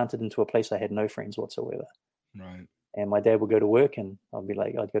transplanted into a place I had no friends whatsoever. Right. And my dad would go to work, and I'd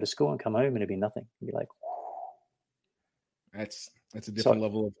go to school and come home, and it'd be nothing. I'd be like, that's a different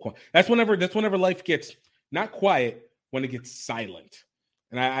level of quiet. That's whenever life gets not quiet, when it gets silent.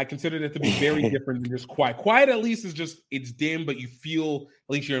 And I consider that to be very different than just quiet. Quiet, at least, is just, it's dim, but you feel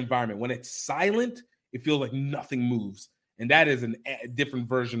at least your environment. When it's silent, it feels like nothing moves. And that is a different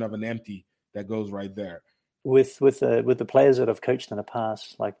version of an empty that goes right there. With the players that I've coached in the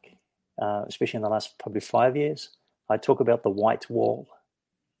past, like especially in the last probably 5 years, I talk about the white wall.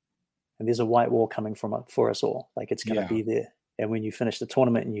 And there's a white wall coming for us all. Like, it's going to be there. And when you finish the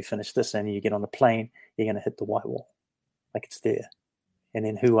tournament and you finish this and you get on the plane, you're going to hit the white wall. Like, it's there. And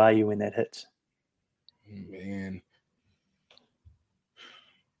then who are you when that hits? Man.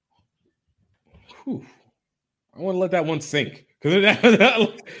 Whew. I want to let that one sink. Let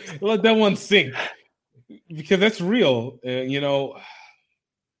that one sink. Because that's real.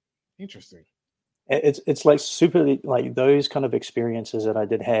 Interesting. It's like super, like those kind of experiences that I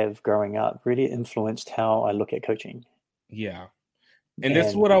did have growing up really influenced how I look at coaching. Yeah. And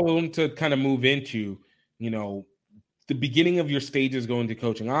that's what I want to kind of move into, the beginning of your stages going to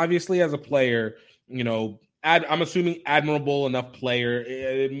coaching. Obviously, as a player, I'm assuming admirable enough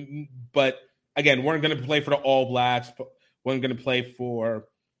player, but again, weren't going to play for the All Blacks, weren't going to play for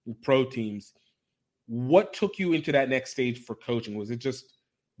pro teams. What took you into that next stage for coaching? Was it just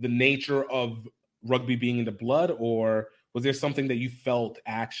the nature of rugby being in the blood, or was there something that you felt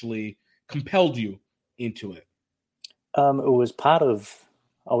actually compelled you into it? It was part of,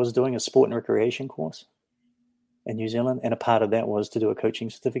 I was doing a sport and recreation course in New Zealand, and a part of that was to do a coaching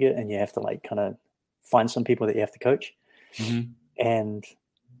certificate, and you have to like kind of find some people that you have to coach. Mm-hmm. And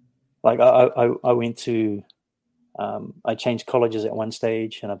like I went to, I changed colleges at one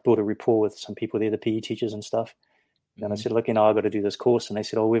stage, and I built a rapport with some people there, the PE teachers and stuff. And I said, look, I've got to do this course. And they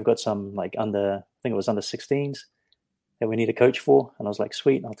said, we've got some like I think it was under 16s that we need a coach for. And I was like,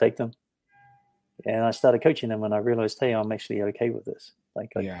 sweet, I'll take them. And I started coaching them, and I realized, hey, I'm actually okay with this.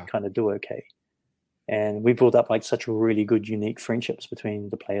 Like I kind of do okay. And we built up like such really good, unique friendships between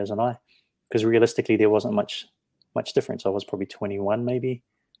the players and I, because realistically there wasn't much difference. I was probably 21 maybe,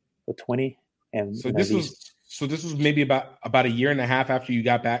 or 20. And so this was maybe about a year and a half after you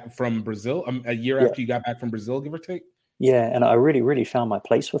got back from Brazil, a year after you got back from Brazil, give or take. Yeah, and I really, really found my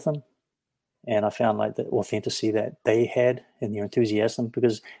place with them, and I found like the authenticity that they had and their enthusiasm,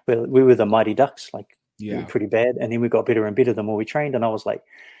 because we were the Mighty Ducks, like we were pretty bad, and then we got better and better the more we trained. And I was like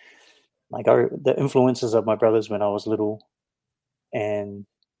the influences of my brothers when I was little, and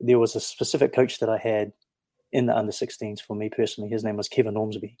there was a specific coach that I had in the under 16s for me personally. His name was Kevin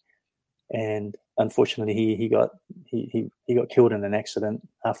Ormsby. And unfortunately, he got killed in an accident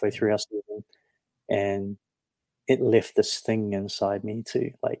halfway through our season, and it left this thing inside me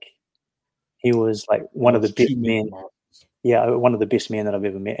too. Like he was like one of the best men. Yeah, one of the best men that I've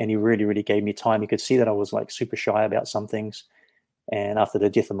ever met, and he really, really gave me time. He could see that I was like super shy about some things, and after the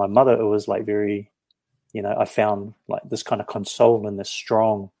death of my mother, it was like very, I found like this kind of console in this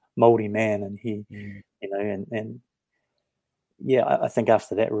strong, moldy man, and he, I think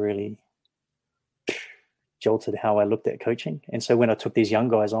after that really jolted how I looked at coaching. And so when I took these young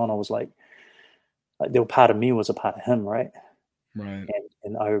guys on, I was like they were part of me was a part of him, right? Right.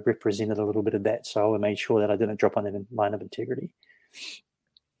 And I represented a little bit of that, so I made sure that I didn't drop on the line of integrity.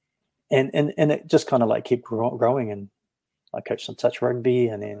 And it just kind of like kept growing. And I coached some touch rugby,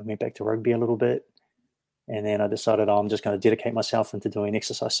 and then I went back to rugby a little bit. And then I decided I'm just going to dedicate myself into doing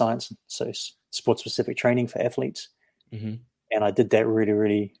exercise science, so sport-specific training for athletes. Mm-hmm. And I did that really,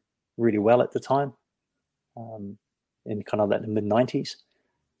 really, really well at the time, in kind of that mid-90s.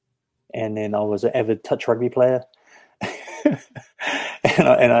 And then I was an avid touch rugby player.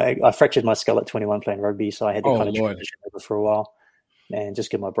 and I fractured my skull at 21 playing rugby, so I had to kind of transition over for a while and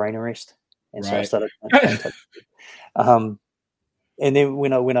just give my brain a rest. And so I started playing touch rugby. And then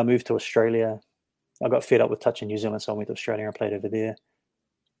when I moved to Australia, I got fed up with touch in New Zealand, so I went to Australia and played over there.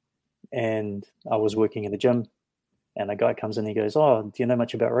 And I was working in the gym, and a guy comes in, he goes, "Oh, do you know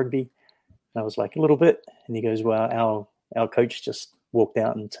much about rugby?" And I was like, "A little bit." And he goes, "Well, our coach just walked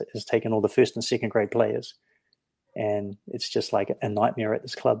out and has taken all the first and second grade players, and it's just like a nightmare at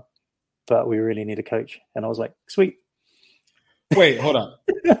this club, but we really need a coach." And I was like, "Sweet." Wait, hold on.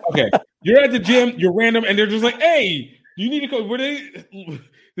 Okay, you're at the gym, you're random, and they're just like, "Hey, you need a coach." Were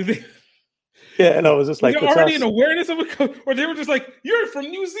they? Yeah, and I was just like, "You're already an awareness of a coach," or they were just like, "You're from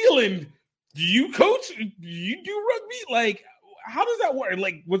New Zealand. Do you coach? Do you do rugby? Like, how does that work?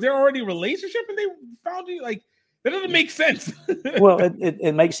 Like, was there already a relationship and they found you? Like, that doesn't make sense." Well,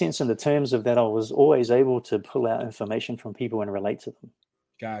 it makes sense in the terms of that I was always able to pull out information from people and relate to them.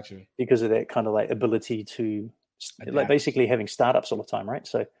 Gotcha. Because of that kind of like ability to like basically having startups all the time, right?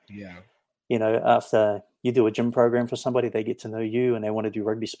 So yeah, after you do a gym program for somebody, they get to know you and they want to do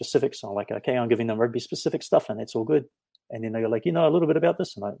rugby specific. So I'm like, okay, I'm giving them rugby specific stuff, and it's all good. And then they're like, a little bit about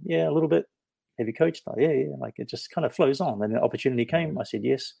this, and I'm like, yeah, a little bit. Have you coached? Like, yeah. Like it just kind of flows on. And the opportunity came. I said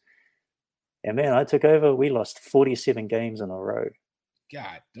yes. And man, I took over. We lost 47 games in a row.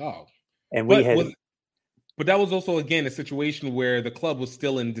 God, dog. And but that was also again a situation where the club was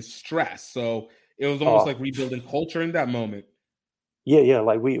still in distress. So it was almost like rebuilding culture in that moment. Yeah.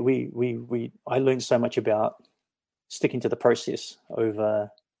 Like I learned so much about sticking to the process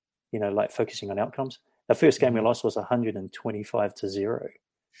over, like focusing on outcomes. The first game we lost was 125-0.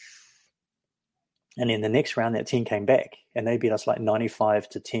 And then the next round, that team came back and they beat us like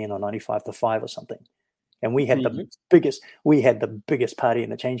 95-10 or 95-5 or something. And we had the biggest party in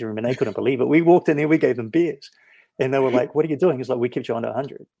the changing room, and they couldn't believe it. We walked in there, we gave them beers, and they were like, "What are you doing?" It's like, "We kept you under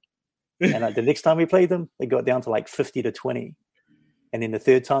 100." And like, the next time we played them, they got down to like 50-20. And then the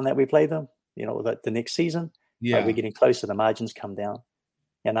third time that we played them, the next season, like we're getting closer, the margins come down.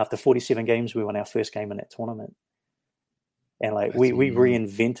 And after 47 games, we won our first game in that tournament. And like we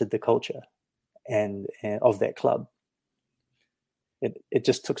reinvented the culture and of that club. It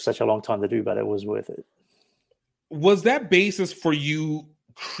just took such a long time to do, but it was worth it. Was that basis for you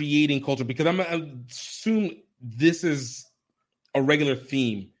creating culture? Because I assume this is a regular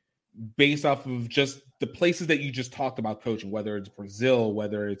theme based off of just the places that you just talked about coaching, whether it's Brazil,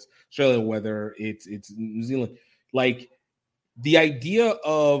 whether it's Australia, whether it's New Zealand. Like the idea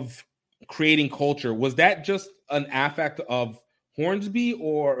of creating culture, was that just an affect of Hornsby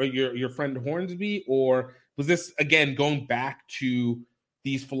or your friend Hornsby, or was this again going back to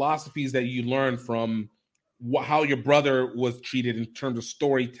these philosophies that you learned from how your brother was treated in terms of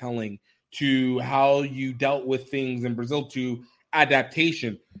storytelling, to how you dealt with things in Brazil, to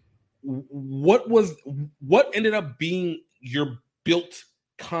adaptation? What ended up being your built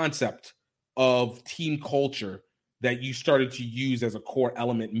concept of team culture that you started to use as a core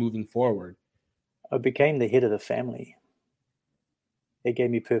element moving forward? I became the head of the family. It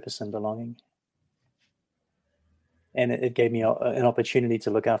gave me purpose and belonging. And it gave me an opportunity to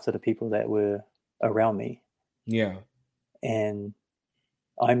look after the people that were around me. Yeah. And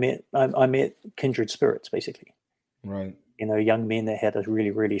I met kindred spirits, basically. Right. You know, young men that had a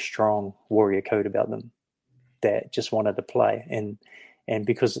really, really strong warrior code about them that just wanted to play. And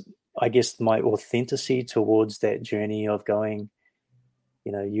because I guess my authenticity towards that journey of going,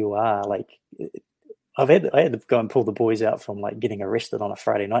 you know, you are like, I had to go and pull the boys out from like getting arrested on a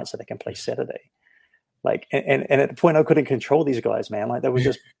Friday night so they can play Saturday. Like, and at the point I couldn't control these guys, man. Like they were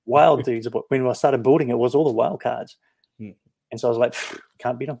just wild dudes. But when I started building it was all the wild cards. And so I was like,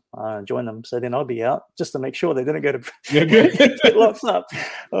 can't beat them. Join them. So then I'll be out just to make sure they didn't go to get locked up.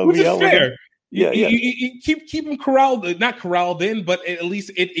 Which is fair. Yeah, you keep them corralled, not corralled in, but at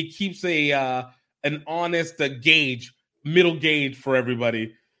least it keeps an honest gauge, middle gauge for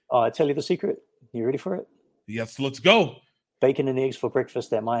everybody. I tell you the secret. You ready for it? Yes, let's go. Bacon and eggs for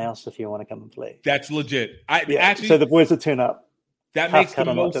breakfast at my house if you want to come and play. That's legit. Actually, so the boys will turn up. That makes the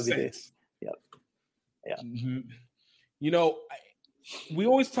most sense. Yep. Yeah. Mm-hmm. You know, we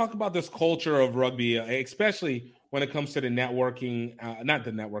always talk about this culture of rugby, especially when it comes to the networking,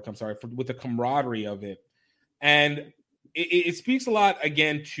 with the camaraderie of it. And it speaks a lot,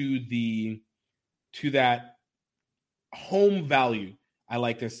 again, to that home value, I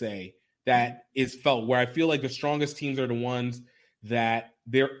like to say, that is felt, where I feel like the strongest teams are the ones that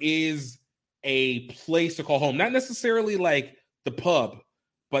there is a place to call home. Not necessarily like the pub,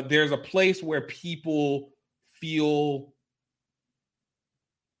 but there's a place where people feel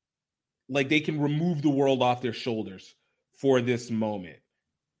like they can remove the world off their shoulders for this moment.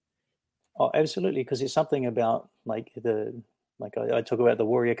 Oh, absolutely. Because it's something about I talk about the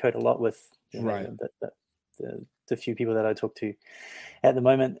warrior code a lot with the few people that I talk to at the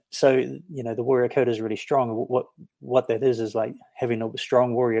moment. So, you know, the warrior code is really strong. What that is like having a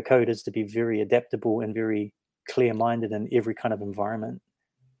strong warrior code is to be very adaptable and very clear-minded in every kind of environment.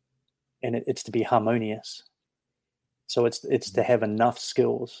 And it's to be harmonious. So it's to have enough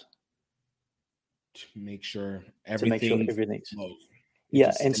skills to make sure everything's flows.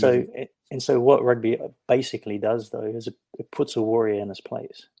 Yeah, and so what rugby basically does though is it puts a warrior in his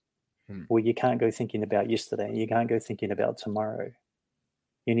place. Where you can't go thinking about yesterday, you can't go thinking about tomorrow.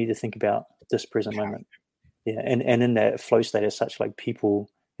 You need to think about this present moment. Yeah, and in that flow state as such, like people,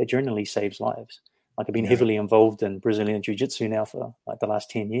 it generally saves lives. Like I've been heavily involved in Brazilian Jiu-Jitsu now for like the last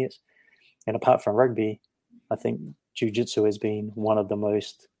 10 years. And apart from rugby, I think Jiu-Jitsu has been one of the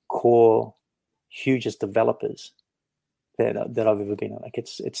most core, hugest developers that I've ever been on. Like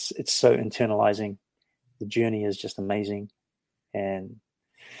it's so internalizing. The journey is just amazing. And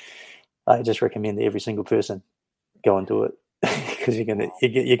I just recommend that every single person go and do it because you're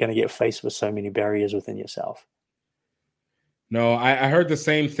gonna get faced with so many barriers within yourself. No, I heard the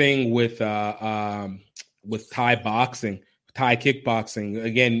same thing with Thai boxing, Thai kickboxing.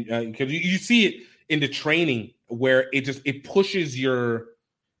 Again, because you see it in the training where it pushes your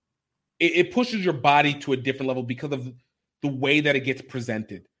body to a different level because of the way that it gets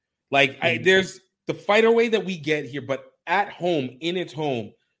presented. Like there's the fighter way that we get here, but at home, in its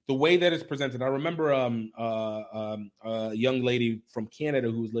home, the way that it's presented. I remember a young lady from Canada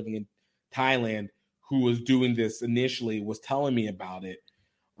who was living in Thailand who was doing this initially was telling me about it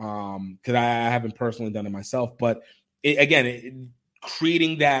because I haven't personally done it myself. But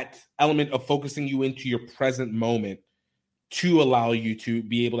creating that element of focusing you into your present moment to allow you to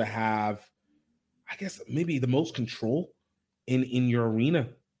be able to have, I guess, maybe the most control in your arena,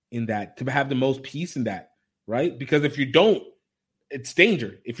 in that, to have the most peace in that, right? Because if you don't, it's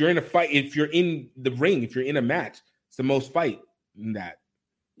danger. If you're in a fight, if you're in the ring, if you're in a match, it's the most fight in that.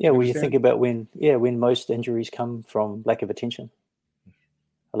 Yeah, well, you think about when most injuries come from lack of attention,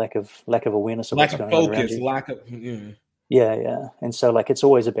 a lack of awareness of what's going on around you. Lack of Yeah. And so like it's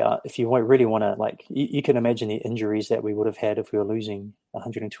always about, if you really want to, like you can imagine the injuries that we would have had if we were losing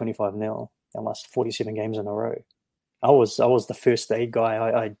 125-0 and lost 47 games in a row. I was the first aid guy.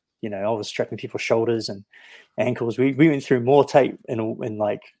 I was strapping people's shoulders and ankles. We went through more tape in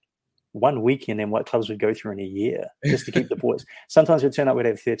like 1 weekend than what clubs would go through in a year just to keep the boys. Sometimes we'd turn up, we'd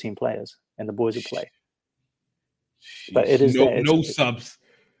have 13 players and the boys would play. But it is no subs.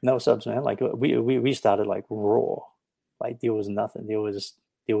 No subs, man. Like we started like raw. Like there was nothing. There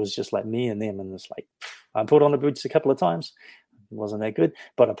was just like me and them, and it's like I pulled on the boots a couple of times. It wasn't that good,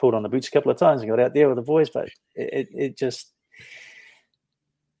 but I pulled on the boots a couple of times and got out there with the boys. But it just,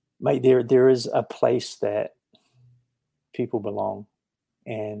 mate, there is a place that people belong,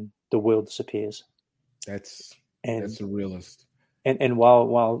 and the world disappears. That's the realist. And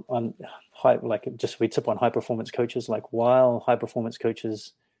while on high, like just we tip on high performance coaches, like while high performance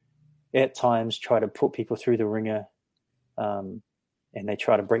coaches at times try to put people through the ringer, and they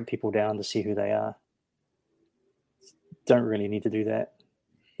try to break people down to see who they are, don't really need to do that,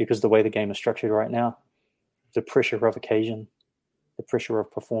 because the way the game is structured right now, the pressure of occasion, the pressure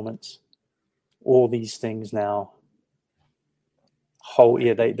of performance, all these things now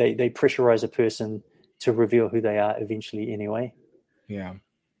they pressurize a person to reveal who they are eventually anyway. Yeah.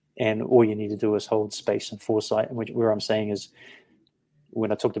 And all you need to do is hold space and foresight. And where I'm saying is,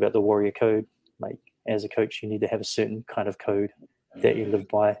 when I talked about the warrior code, like as a coach, you need to have a certain kind of code that you live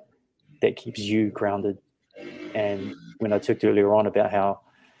by that keeps you grounded. And when I talked earlier on about how,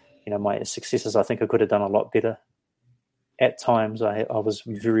 my successes, I think I could have done a lot better. At times, I was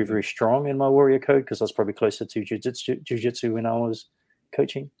very, very strong in my warrior code because I was probably closer to jiu-jitsu when I was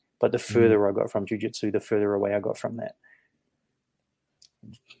coaching. But the further I got from jiu-jitsu, the further away I got from that.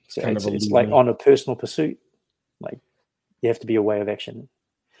 So it's like on a personal pursuit, like you have to be a way of action.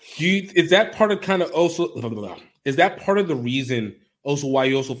 Is that part of is that part of the reason also why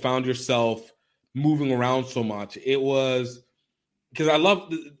you also found yourself moving around so much? It was because I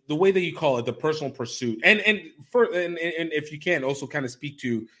love the way that you call it, the personal pursuit. And if you can also kind of speak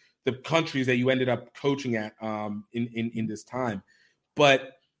to the countries that you ended up coaching at in this time.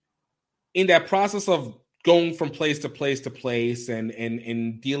 But in that process of going from place to place to place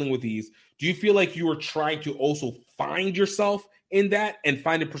and dealing with these, do you feel like you were trying to also find yourself in that and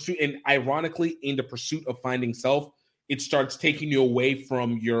find a pursuit? And ironically, in the pursuit of finding self, it starts taking you away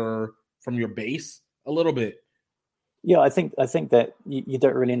from your base a little bit. Yeah, I think that you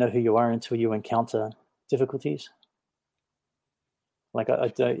don't really know who you are until you encounter difficulties. Like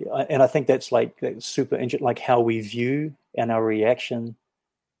I think that's like that's super interesting, like how we view and our reaction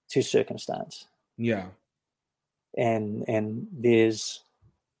to circumstance. Yeah. And there's,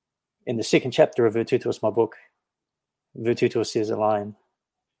 in the second chapter of Virtutus, my book, Virtutus says a line: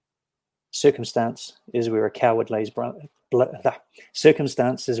 circumstance is where a coward lays blame.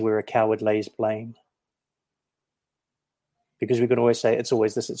 Because we could always say it's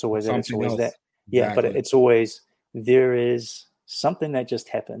always this, it's always that, it's always that. Yeah, exactly. But it's always, there is something that just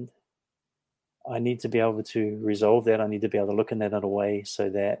happened. I need to be able to resolve that. I need to be able to look in that in a way so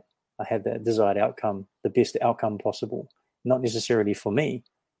that I have that desired outcome, the best outcome possible, not necessarily for me,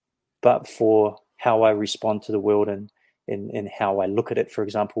 but for how I respond to the world and how I look at it, for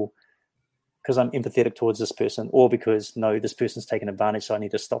example, because I'm empathetic towards this person, or because, no, this person's taken advantage, so I need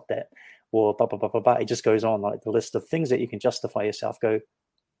to stop that, or blah, blah, blah, blah, blah. It just goes on, like the list of things that you can justify yourself go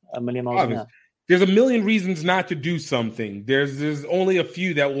a million miles an hour. There's a million reasons not to do something. There's only a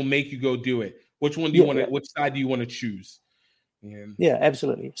few that will make you go do it. Which one do you want to? Which side do you want to choose? Yeah,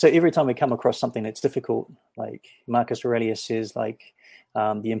 absolutely. So every time we come across something that's difficult, like Marcus Aurelius says, like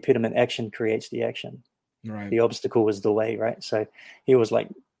the impediment action creates the action. Right. The obstacle is the way, right? So he was like,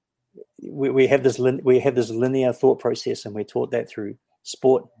 we have this linear thought process, and we're taught that through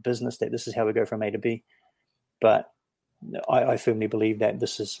sport, business, that this is how we go from A to B. But I firmly believe that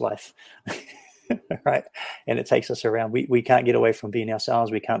this is life, right? And it takes us around. We can't get away from being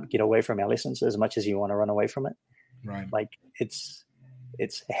ourselves. We can't get away from our lessons as much as you want to run away from it. Right. Like it's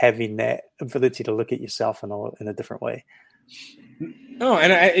having that ability to look at yourself in a different way. No,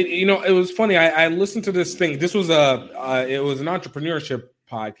 and it was funny. I listened to this thing. This was it was an entrepreneurship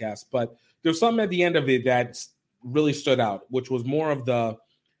podcast, but there's something at the end of it that really stood out, which was more of to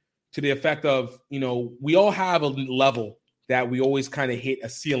the effect of, we all have a level that we always kind of hit a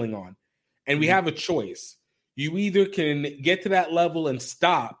ceiling on, and we have a choice. You either can get to that level and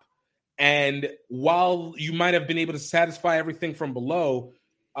stop, and while you might have been able to satisfy everything from below,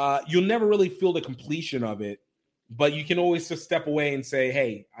 you'll never really feel the completion of it, but you can always just step away and say,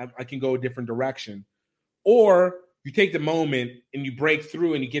 hey, I can go a different direction. Or you take the moment and you break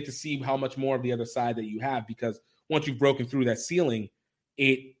through and you get to see how much more of the other side that you have, because once you've broken through that ceiling,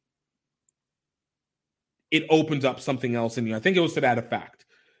 it opens up something else in you. I think it was to that effect.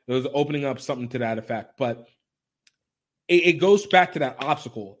 It was opening up something to that effect. But it goes back to that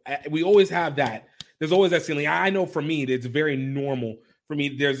obstacle. We always have that. There's always that ceiling. I know for me, it's very normal. For me,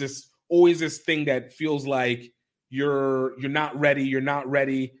 there's always this thing that feels like you're not ready. You're not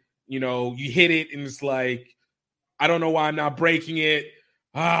ready. You hit it and it's like, I don't know why I'm not breaking it.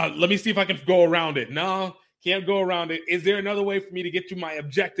 Let me see if I can go around it. No, can't go around it. Is there another way for me to get to my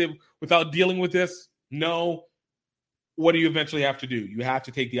objective without dealing with this? No. What do you eventually have to do? You have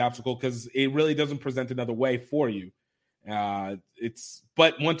to take the obstacle because it really doesn't present another way for you.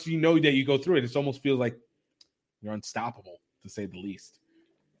 But once you know that you go through it, it almost feels like you're unstoppable, to say the least.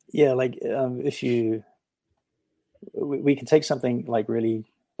 Yeah, like we can take something like really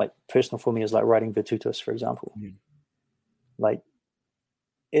like personal for me is like writing Virtutus, for example. Mm. Like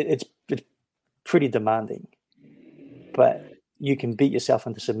it's pretty demanding, but you can beat yourself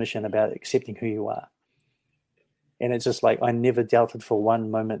into submission about accepting who you are. And it's just like, I never doubted for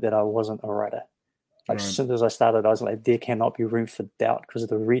one moment that I wasn't a writer. Like as soon as I started, I was like, there cannot be room for doubt because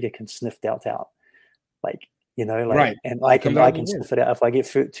the reader can sniff doubt out. Like, you know, like, and I can sniff it out if I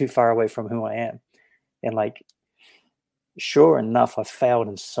get too far away from who I am. And like, sure enough, I failed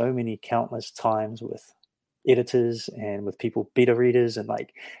in so many countless times with editors and with people, beta readers, and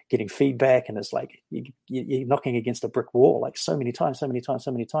like getting feedback. And it's like, you're knocking against a brick wall, like so many times.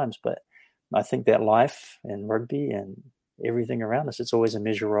 But I think that life and rugby and everything around us, it's always a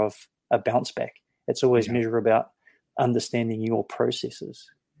measure of a bounce back. It's always a measure about understanding your processes.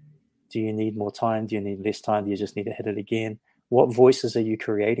 Do you need more time? Do you need less time? Do you just need to hit it again? What voices are you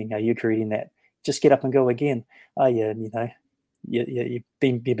creating? Are you creating that just get up and go again? Oh yeah, you know, you're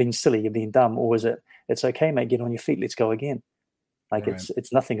being silly, you're being dumb, or is it? It's okay, mate. Get on your feet. Let's go again. Like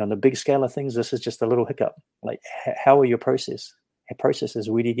it's nothing on the big scale of things. This is just a little hiccup. Like how are your processes?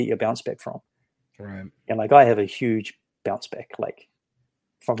 Where do you get your bounce back from? Right. And like I have a huge bounce back, like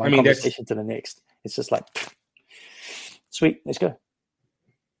from one conversation to the next. It's just like, sweet, let's go.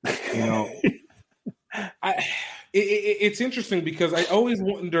 You know, it's interesting because I always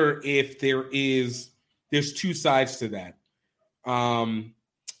wonder if there's two sides to that.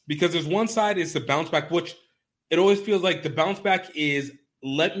 Because there's one side is the bounce back, which it always feels like the bounce back is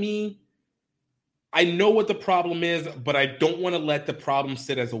I know what the problem is, but I don't want to let the problem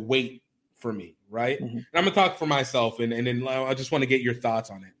sit as a weight for me, right? Mm-hmm. And I'm going to talk for myself, and then I just want to get your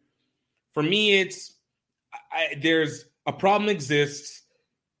thoughts on it. For me, there's a problem exists.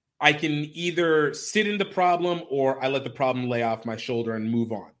 I can either sit in the problem or I let the problem lay off my shoulder and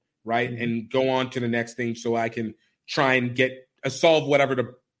move on, right? Mm-hmm. And go on to the next thing so I can try and solve whatever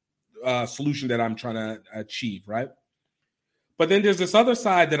the solution that I'm trying to achieve, right? But then there's this other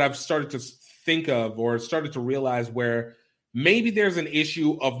side that I've started to think of or started to realize where maybe there's an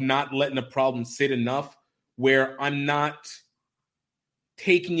issue of not letting a problem sit enough where I'm not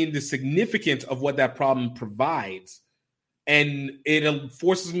taking in the significance of what that problem provides. And it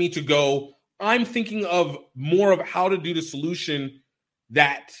forces me to go, I'm thinking of more of how to do the solution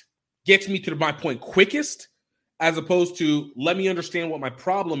that gets me to my point quickest, as opposed to let me understand what my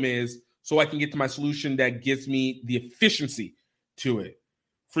problem is so I can get to my solution that gives me the efficiency to it.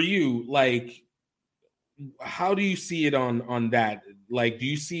 For you, like, how do you see it on that? Like, do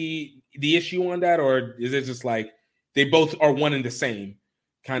you see the issue on that, or is it just like they both are one and the same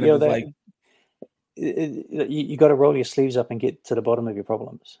kind of like? You got to roll your sleeves up and get to the bottom of your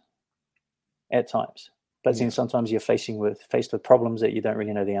problems at times. But then sometimes you're faced with problems that you don't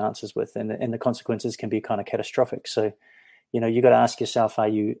really know the answers with, and the consequences can be kind of catastrophic. So, you know, you got to ask yourself: are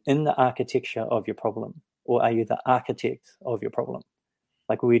you in the architecture of your problem, or are you the architect of your problem?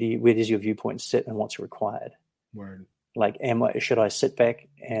 Like, where does your viewpoint sit and what's required? Word. Like, should I sit back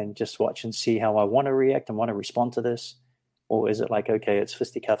and just watch and see how I want to react and want to respond to this? Or is it like, okay, it's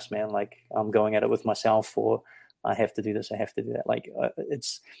fisticuffs, man. Like, I'm going at it with myself, or I have to do this, I have to do that. Like,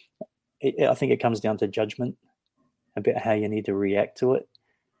 I think it comes down to judgment about how you need to react to it.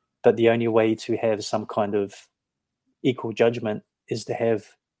 But the only way to have some kind of equal judgment is to have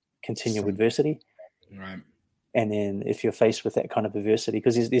continual adversity. Right. And then if you're faced with that kind of adversity,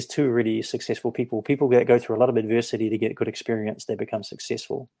 because there's two really successful people that go through a lot of adversity to get good experience, they become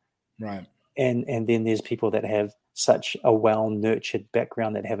successful. Right. And then there's people that have such a well-nurtured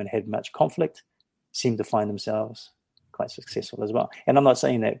background that haven't had much conflict, seem to find themselves quite successful as well. And I'm not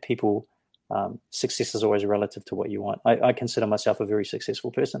saying that people, success is always relative to what you want. I consider myself a very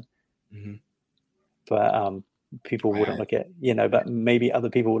successful person. Mm-hmm. But people wouldn't look at, but maybe other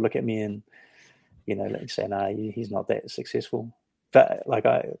people would look at me and, like say, nah, he's not that successful. But like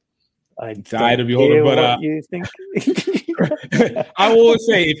I die to beholder, but you think. I will always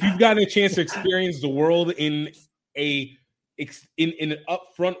say, if you've gotten a chance to experience the world in an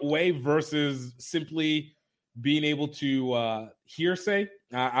upfront way versus simply being able to hearsay,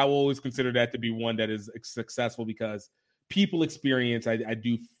 I will always consider that to be one that is successful, because people experience I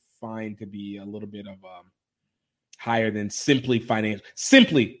do find to be a little bit of higher than simply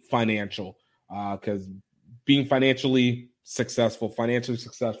financial, because being financially successful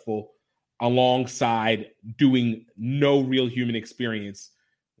alongside doing no real human experience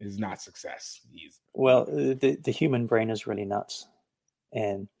is not success. Well, the human brain is really nuts.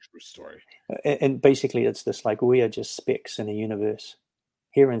 And true story. And basically it's this, like, we are just specks in a universe.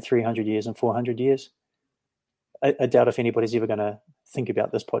 Here in 300 years and 400 years, I doubt if anybody's ever going to think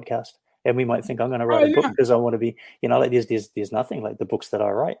about this podcast. And we might think, I'm going to write a book because I want to be, like, there's nothing like the books that I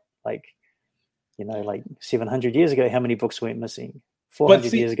write. Like, like 700 years ago, how many books went missing?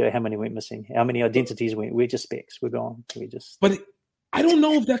 400 years ago, how many went missing? How many identities went? We're just specks. We're gone. But I don't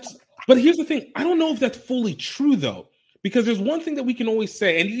know if that's, but here's the thing. I don't know if that's fully true, though, because there's one thing that we can always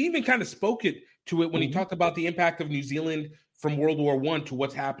say, and he even kind of spoke to it when he talked about the impact of New Zealand from World War I to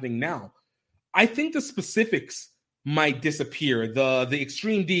what's happening now. I think the specifics might disappear, the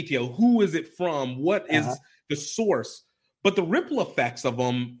extreme detail, who is it from, what is the source, but the ripple effects of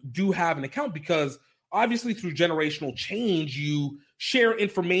them do have an account, because obviously through generational change, you share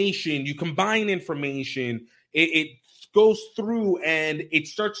information, you combine information, it goes through and it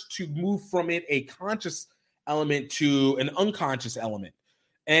starts to move from it a conscious element to an unconscious element.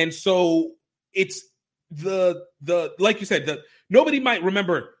 And so it's the like you said, nobody might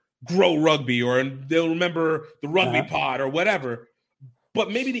remember Grow Rugby, or they'll remember the Rugby Pod or whatever, but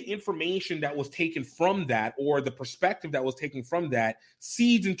maybe the information that was taken from that, or the perspective that was taken from that,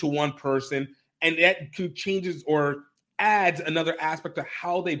 seeds into one person, and that can changes or adds another aspect of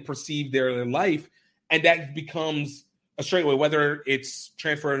how they perceive their life, and that becomes a straightaway, whether it's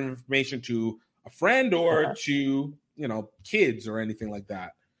transferring information to a friend or to kids or anything like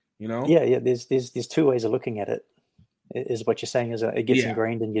that. Yeah. There's two ways of looking at it. Is what you're saying is it gets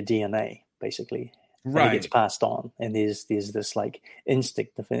ingrained in your DNA, basically. Right. And it gets passed on. And there's this like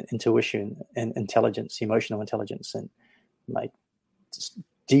instinct of intuition and intelligence, emotional intelligence, and like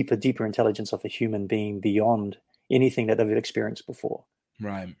deeper intelligence of a human being beyond anything that they've experienced before.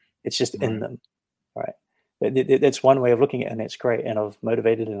 Right. It's just in them. Right. That's one way of looking at it, and that's great. And I've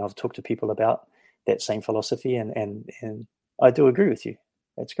motivated and I've talked to people about that same philosophy, and I do agree with you.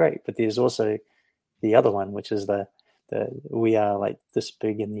 That's great. But there's also the other one, which is we are like this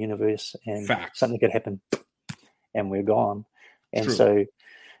big in the universe, and something could happen and we're gone. And True. So,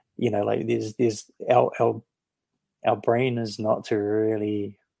 like there's our brain is not to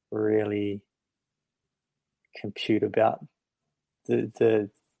really compute about the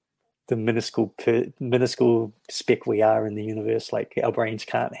minuscule speck we are in the universe. Like our brains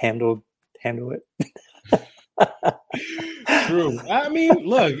can't handle it. True. I mean,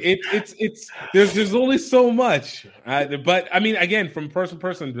 look, it's there's only so much, but I mean, again, from person to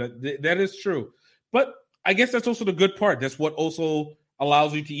person, that is true. But I guess that's also the good part. That's what also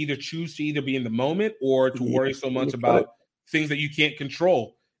allows you to either choose to either be in the moment or to worry so much about things that you can't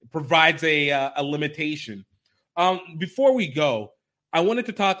control. It provides a limitation. Before we go, I wanted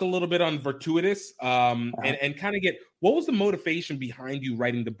to talk a little bit on Virtuitous and kind of get, what was the motivation behind you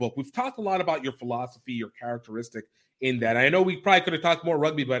writing the book? We've talked a lot about your philosophy, your characteristic in that. I know we probably could have talked more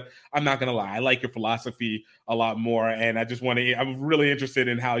rugby, but I'm not going to lie. I like your philosophy a lot more. And I just I'm really interested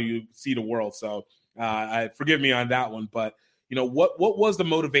in how you see the world. So forgive me on that one. But, what was the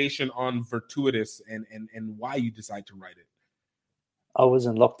motivation on Virtuitous and why you decided to write it? I was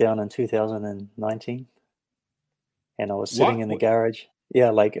in lockdown in 2019. And I was sitting in the garage. Yeah,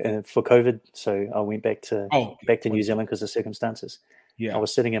 like for COVID. So I went back to New Zealand because of circumstances. Yeah. I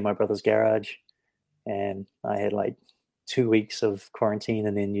was sitting in my brother's garage, and I had like 2 weeks of quarantine,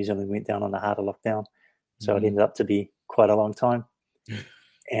 and then New Zealand went down on a harder lockdown. So it ended up to be quite a long time.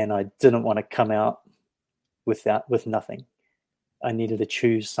 And I didn't want to come out with nothing. I needed to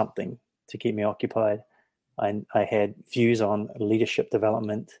choose something to keep me occupied. I had views on leadership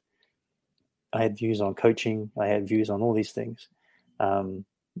development. I had views on coaching. I had views on all these things. And,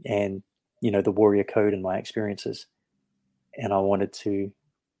 the warrior code and my experiences. And I wanted to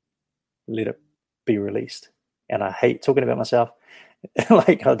let it be released. And I hate talking about myself.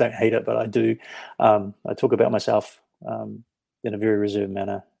 Like, I don't hate it, but I do. I talk about myself in a very reserved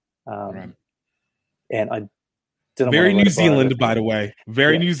manner. Right. And I didn't very New Zealand, by the way.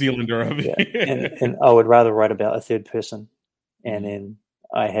 Very New Zealander of it. Yeah. And I would rather write about a third person. And then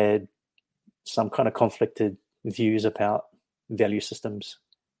I had some kind of conflicted views about value systems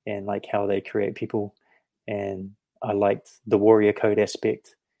and like how they create people. And I liked the warrior code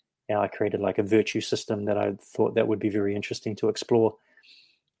aspect. And I created like a virtue system that I thought that would be very interesting to explore.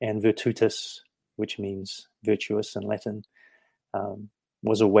 And Virtutus, which means virtuous in Latin,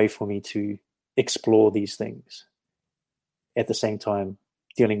 was a way for me to explore these things. At the same time,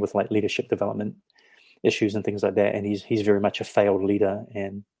 dealing with like leadership development issues and things like that. And he's very much a failed leader,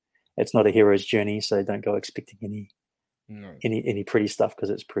 and it's not a hero's journey, so don't go expecting any pretty stuff because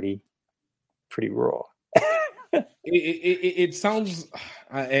it's pretty raw. It sounds,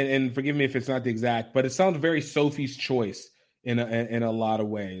 and forgive me if it's not the exact, but it sounds very Sophie's Choice in a lot of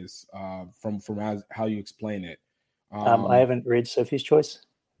ways from how you explain it. I haven't read Sophie's Choice,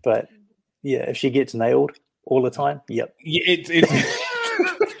 but yeah, if she gets nailed all the time, yep. It's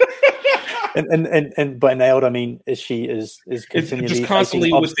and by nailed I mean she is continually just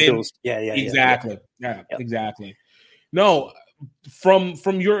constantly within. Yeah, exactly. Yeah, exactly. No, from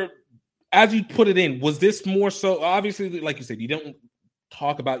your, as you put it in, was this more so? Obviously, like you said, you don't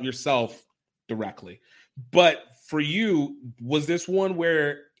talk about yourself directly, but for you, was this one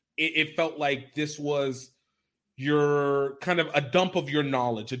where it felt like this was your kind of a dump of your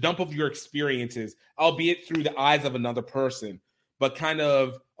knowledge, a dump of your experiences, albeit through the eyes of another person, but kind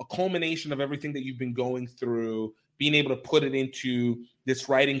of a culmination of everything that you've been going through, being able to put it into this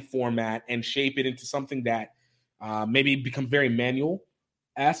writing format and shape it into something that maybe becomes very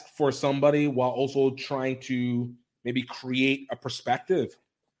manual-esque for somebody while also trying to maybe create a perspective?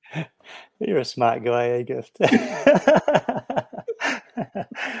 You're a smart guy, eh, Gift?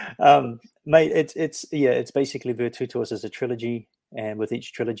 Mate, it's basically Virtutos as a trilogy, and with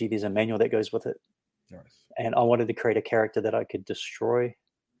each trilogy there's a manual that goes with it. Nice. And I wanted to create a character that I could destroy,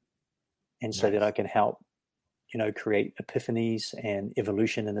 and so that I can help, create epiphanies and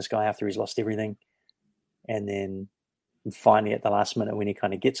evolution in this guy after he's lost everything, and then finally at the last minute when he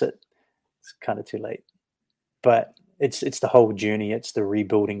kind of gets it, it's kind of too late. But it's the whole journey. It's the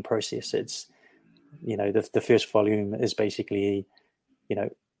rebuilding process. It's, the first volume is basically,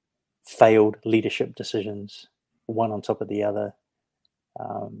 failed leadership decisions, one on top of the other.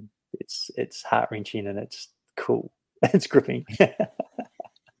 It's heart-wrenching and it's cool. It's gripping.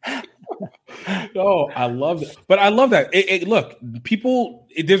 No, I love it. But I love that. Look, people,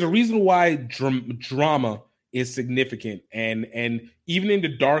 there's a reason why drama is significant. And even in the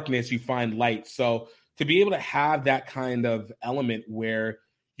darkness, you find light. So to be able to have that kind of element where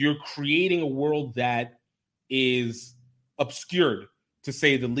you're creating a world that is obscured, to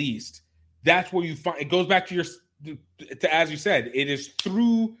say the least, that's where you find, it goes back to as you said, it is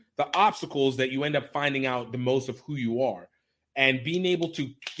through the obstacles that you end up finding out the most of who you are. And being able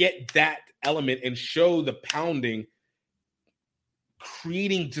to get that element and show the pounding,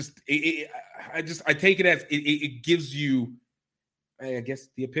 creating I take it as it gives you, I guess,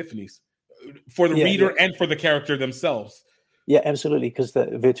 the epiphanies for the reader and for the character themselves. Yeah, absolutely. Because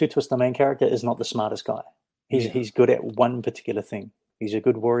the Virtutus, the main character, is not the smartest guy. He's good at one particular thing. He's a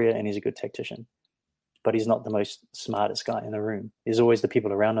good warrior and he's a good tactician, but he's not the most smartest guy in the room. There's always the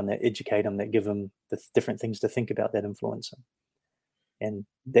people around him that educate him, that give him the different things to think about, that influence him. And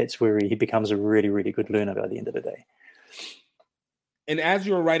that's where he becomes a really, really good learner by the end of the day. And as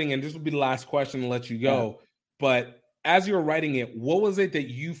you were writing, and this will be the last question to let you go, but as you were writing it, what was it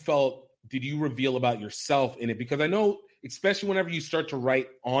that you felt, did you reveal about yourself in it? Because I know, especially whenever you start to write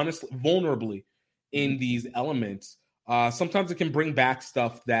honestly, vulnerably in these elements, sometimes it can bring back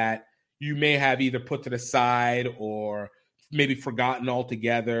stuff that you may have either put to the side or maybe forgotten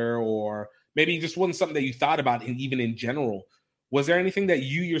altogether, or maybe it just wasn't something that you thought about, and even in general. Was there anything that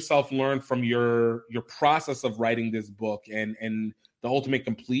you yourself learned from your process of writing this book and the ultimate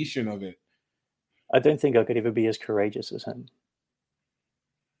completion of it? I don't think I could ever be as courageous as him.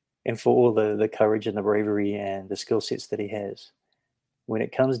 And for all the courage and the bravery and the skill sets that he has, when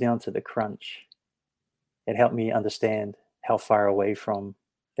it comes down to the crunch, it helped me understand how far away from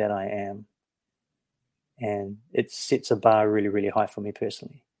that I am. And it sets a bar really, really high for me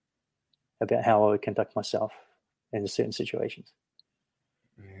personally about how I would conduct myself in certain situations.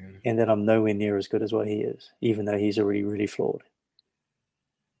 And that I'm nowhere near as good as what he is, even though he's already really flawed.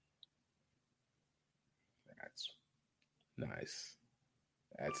 That's nice.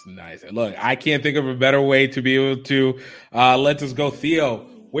 That's nice. Look, I can't think of a better way to be able to let this go. Theo,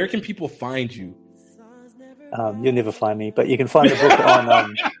 where can people find you? You'll never find me, but you can find the book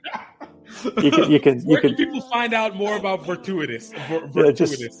on... You can people find out more about Virtutus?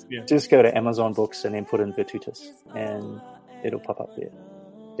 Just go to Amazon Books and then put in Virtutus, and it'll pop up there.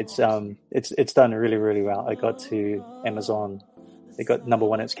 It's done really, really well. I got to Amazon. It got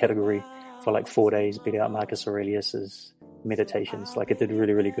 #1 in its category for like 4 days, beat out Marcus Aurelius's Meditations. Like, it did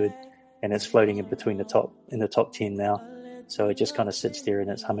really, really good, and it's floating in between the top 10 now. So it just kind of sits there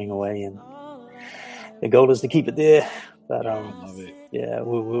and it's humming away, and the goal is to keep it there. But I love it. Yeah,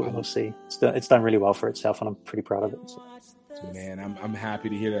 we'll see. It's done really well for itself, and I'm pretty proud of it. So. Man, I'm happy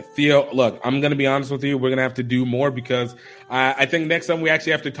to hear that. Theo, look, I'm going to be honest with you. We're going to have to do more, because I think next time we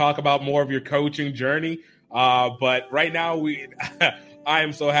actually have to talk about more of your coaching journey. But right now, I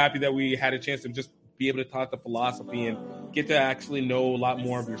am so happy that we had a chance to just be able to talk the philosophy and get to actually know a lot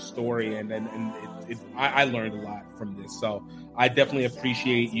more of your story. And I learned a lot from this. So I definitely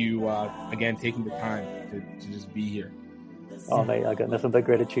appreciate you, again, taking the time to just be here. Oh, mate, I got nothing but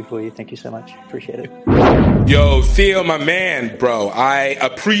gratitude for you. Thank you so much. Appreciate it. Yo, Theo, my man, bro. I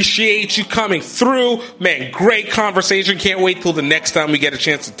appreciate you coming through. Man, great conversation. Can't wait till the next time we get a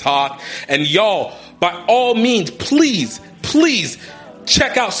chance to talk. And y'all, by all means, please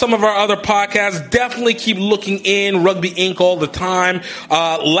check out some of our other podcasts. Definitely keep looking in Rugby Inc. all the time.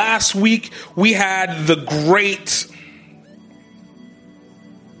 Last week, we had the great...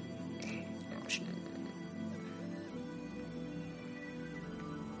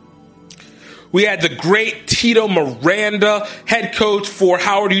 We had the great Tito Miranda, head coach for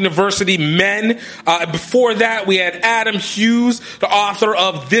Howard University men. Before that, we had Adam Hughes, the author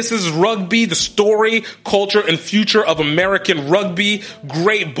of This is Rugby, The Story, Culture, and Future of American Rugby.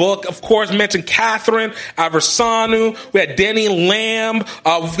 Great book. Of course, mentioned Catherine Aversanu. We had Danny Lamb.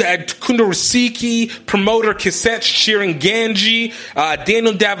 We had Kunda Rasiki, promoter Kiset Shiranganji,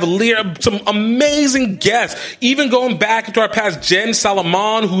 Daniel Davalier. Some amazing guests. Even going back into our past, Jen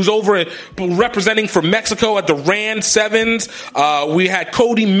Salomon, who's over at representing for Mexico at the Rand Sevens. We had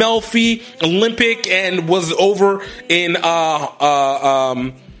Cody Melfi, Olympic, and was over in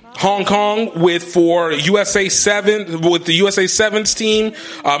Hong Kong for USA 7 with the USA Sevens team.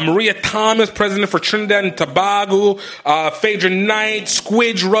 Maria Thomas, president for Trinidad and Tobago. Phaedra Knight,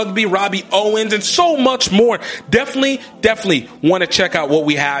 Squidge Rugby, Robbie Owens, and so much more. Definitely want to check out what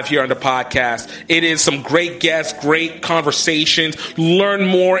we have here on the podcast. It is some great guests, great conversations. Learn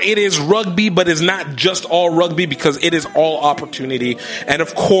more. It is rugby, but it's not just all rugby because it is all opportunity. And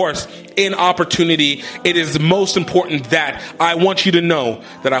of course, in opportunity, it is most important that I want you to know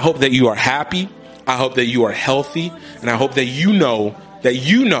that I hope that you are happy. I hope that you are healthy. And I hope that you know that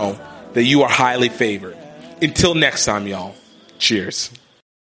you are highly favored. Until next time, y'all. Cheers.